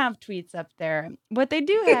don't have tweets up there. What they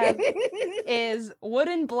do have is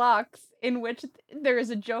wooden blocks in which there is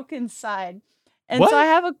a joke inside. And so I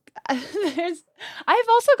have I've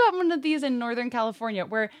also got one of these in Northern California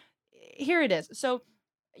where here it is. So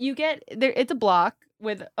you get there, it's a block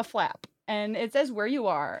with a flap and it says where you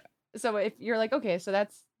are. So if you're like, okay, so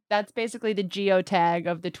that's basically the geotag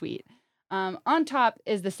of the tweet. On top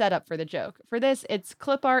is the setup for the joke. For this, it's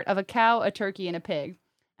clip art of a cow, a turkey, and a pig.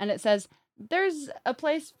 And it says, there's a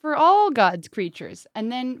place for all God's creatures.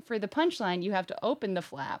 And then for the punchline, you have to open the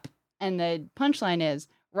flap. And the punchline is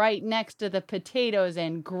right next to the potatoes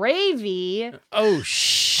and gravy. Oh,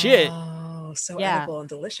 shit. Oh, so edible and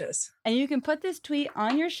delicious. And you can put this tweet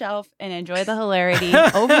on your shelf and enjoy the hilarity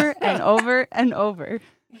over and over and over.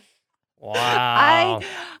 Wow.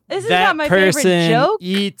 This is not my favorite joke.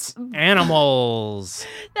 Eats animals.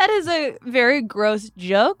 That is a very gross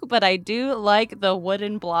joke, but I do like the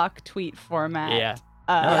wooden block tweet format. Yeah.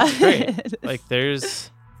 That's great. Like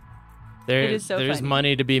there's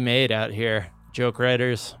money to be made out here. Joke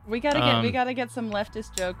writers. We gotta get some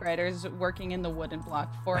leftist joke writers working in the wooden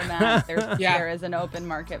block format. There is an open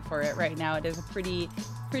market for it right now. It is a pretty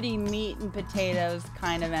meat and potatoes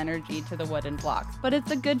kind of energy to the wooden blocks, but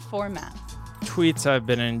it's a good format. Tweets I've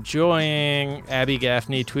been enjoying. Abby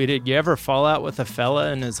Gaffney tweeted, "You ever fall out with a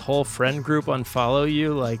fella and his whole friend group unfollow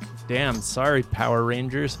you? Like, damn, sorry, Power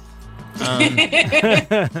Rangers." And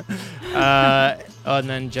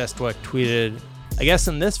then Just What tweeted, I guess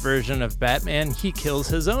in this version of Batman, he kills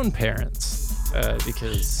his own parents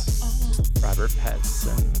because Robert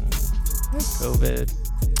Pattinson, COVID.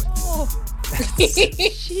 Oh,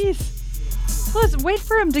 jeez. Let's wait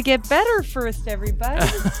for him to get better first, everybody.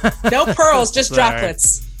 No pearls, just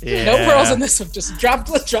droplets. Yeah. No pearls in this one, just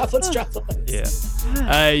droplets.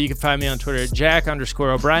 Yeah. You can find me on Twitter at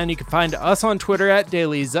Jack_O'Brien. You can find us on Twitter at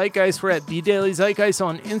Daily Zeitgeist. We're at The Daily Zeitgeist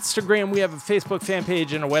on Instagram. We have a Facebook fan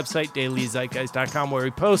page and a website, dailyzeitgeist.com, where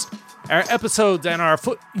we post our episodes and our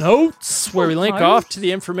footnotes, where we link off to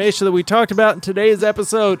the information that we talked about in today's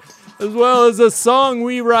episode, as well as a song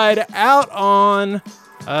we ride out on.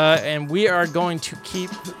 And we are going to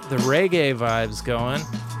keep the reggae vibes going.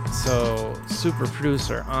 So, super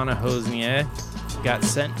producer Anna Hosnier got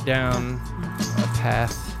sent down a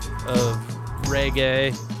path of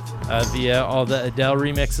reggae via all the Adele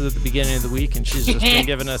remixes at the beginning of the week, and she's just been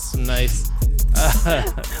giving us some nice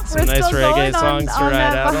reggae songs to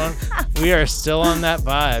ride out on. We are still on that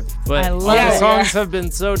vibe, but the songs have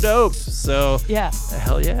been so dope. So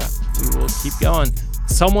hell yeah, we will keep going.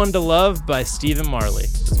 Someone to Love by Stephen Marley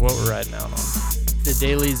is what we're riding out on. The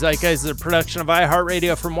Daily Zeitgeist is a production of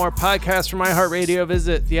iHeartRadio. For more podcasts from iHeartRadio,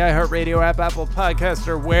 visit the iHeartRadio app, Apple Podcast,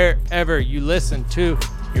 or wherever you listen to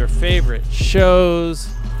your favorite shows.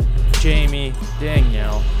 Jamie,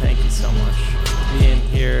 Danielle, thank you so much for being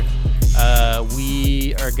here.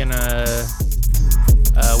 We are gonna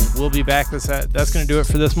we'll be back that's gonna do it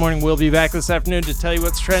for this morning. We'll be back this afternoon to tell you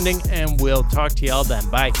what's trending, and we'll talk to y'all then.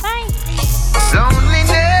 Bye. Bye. Loneliness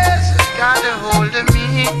has got a hold of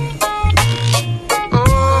me.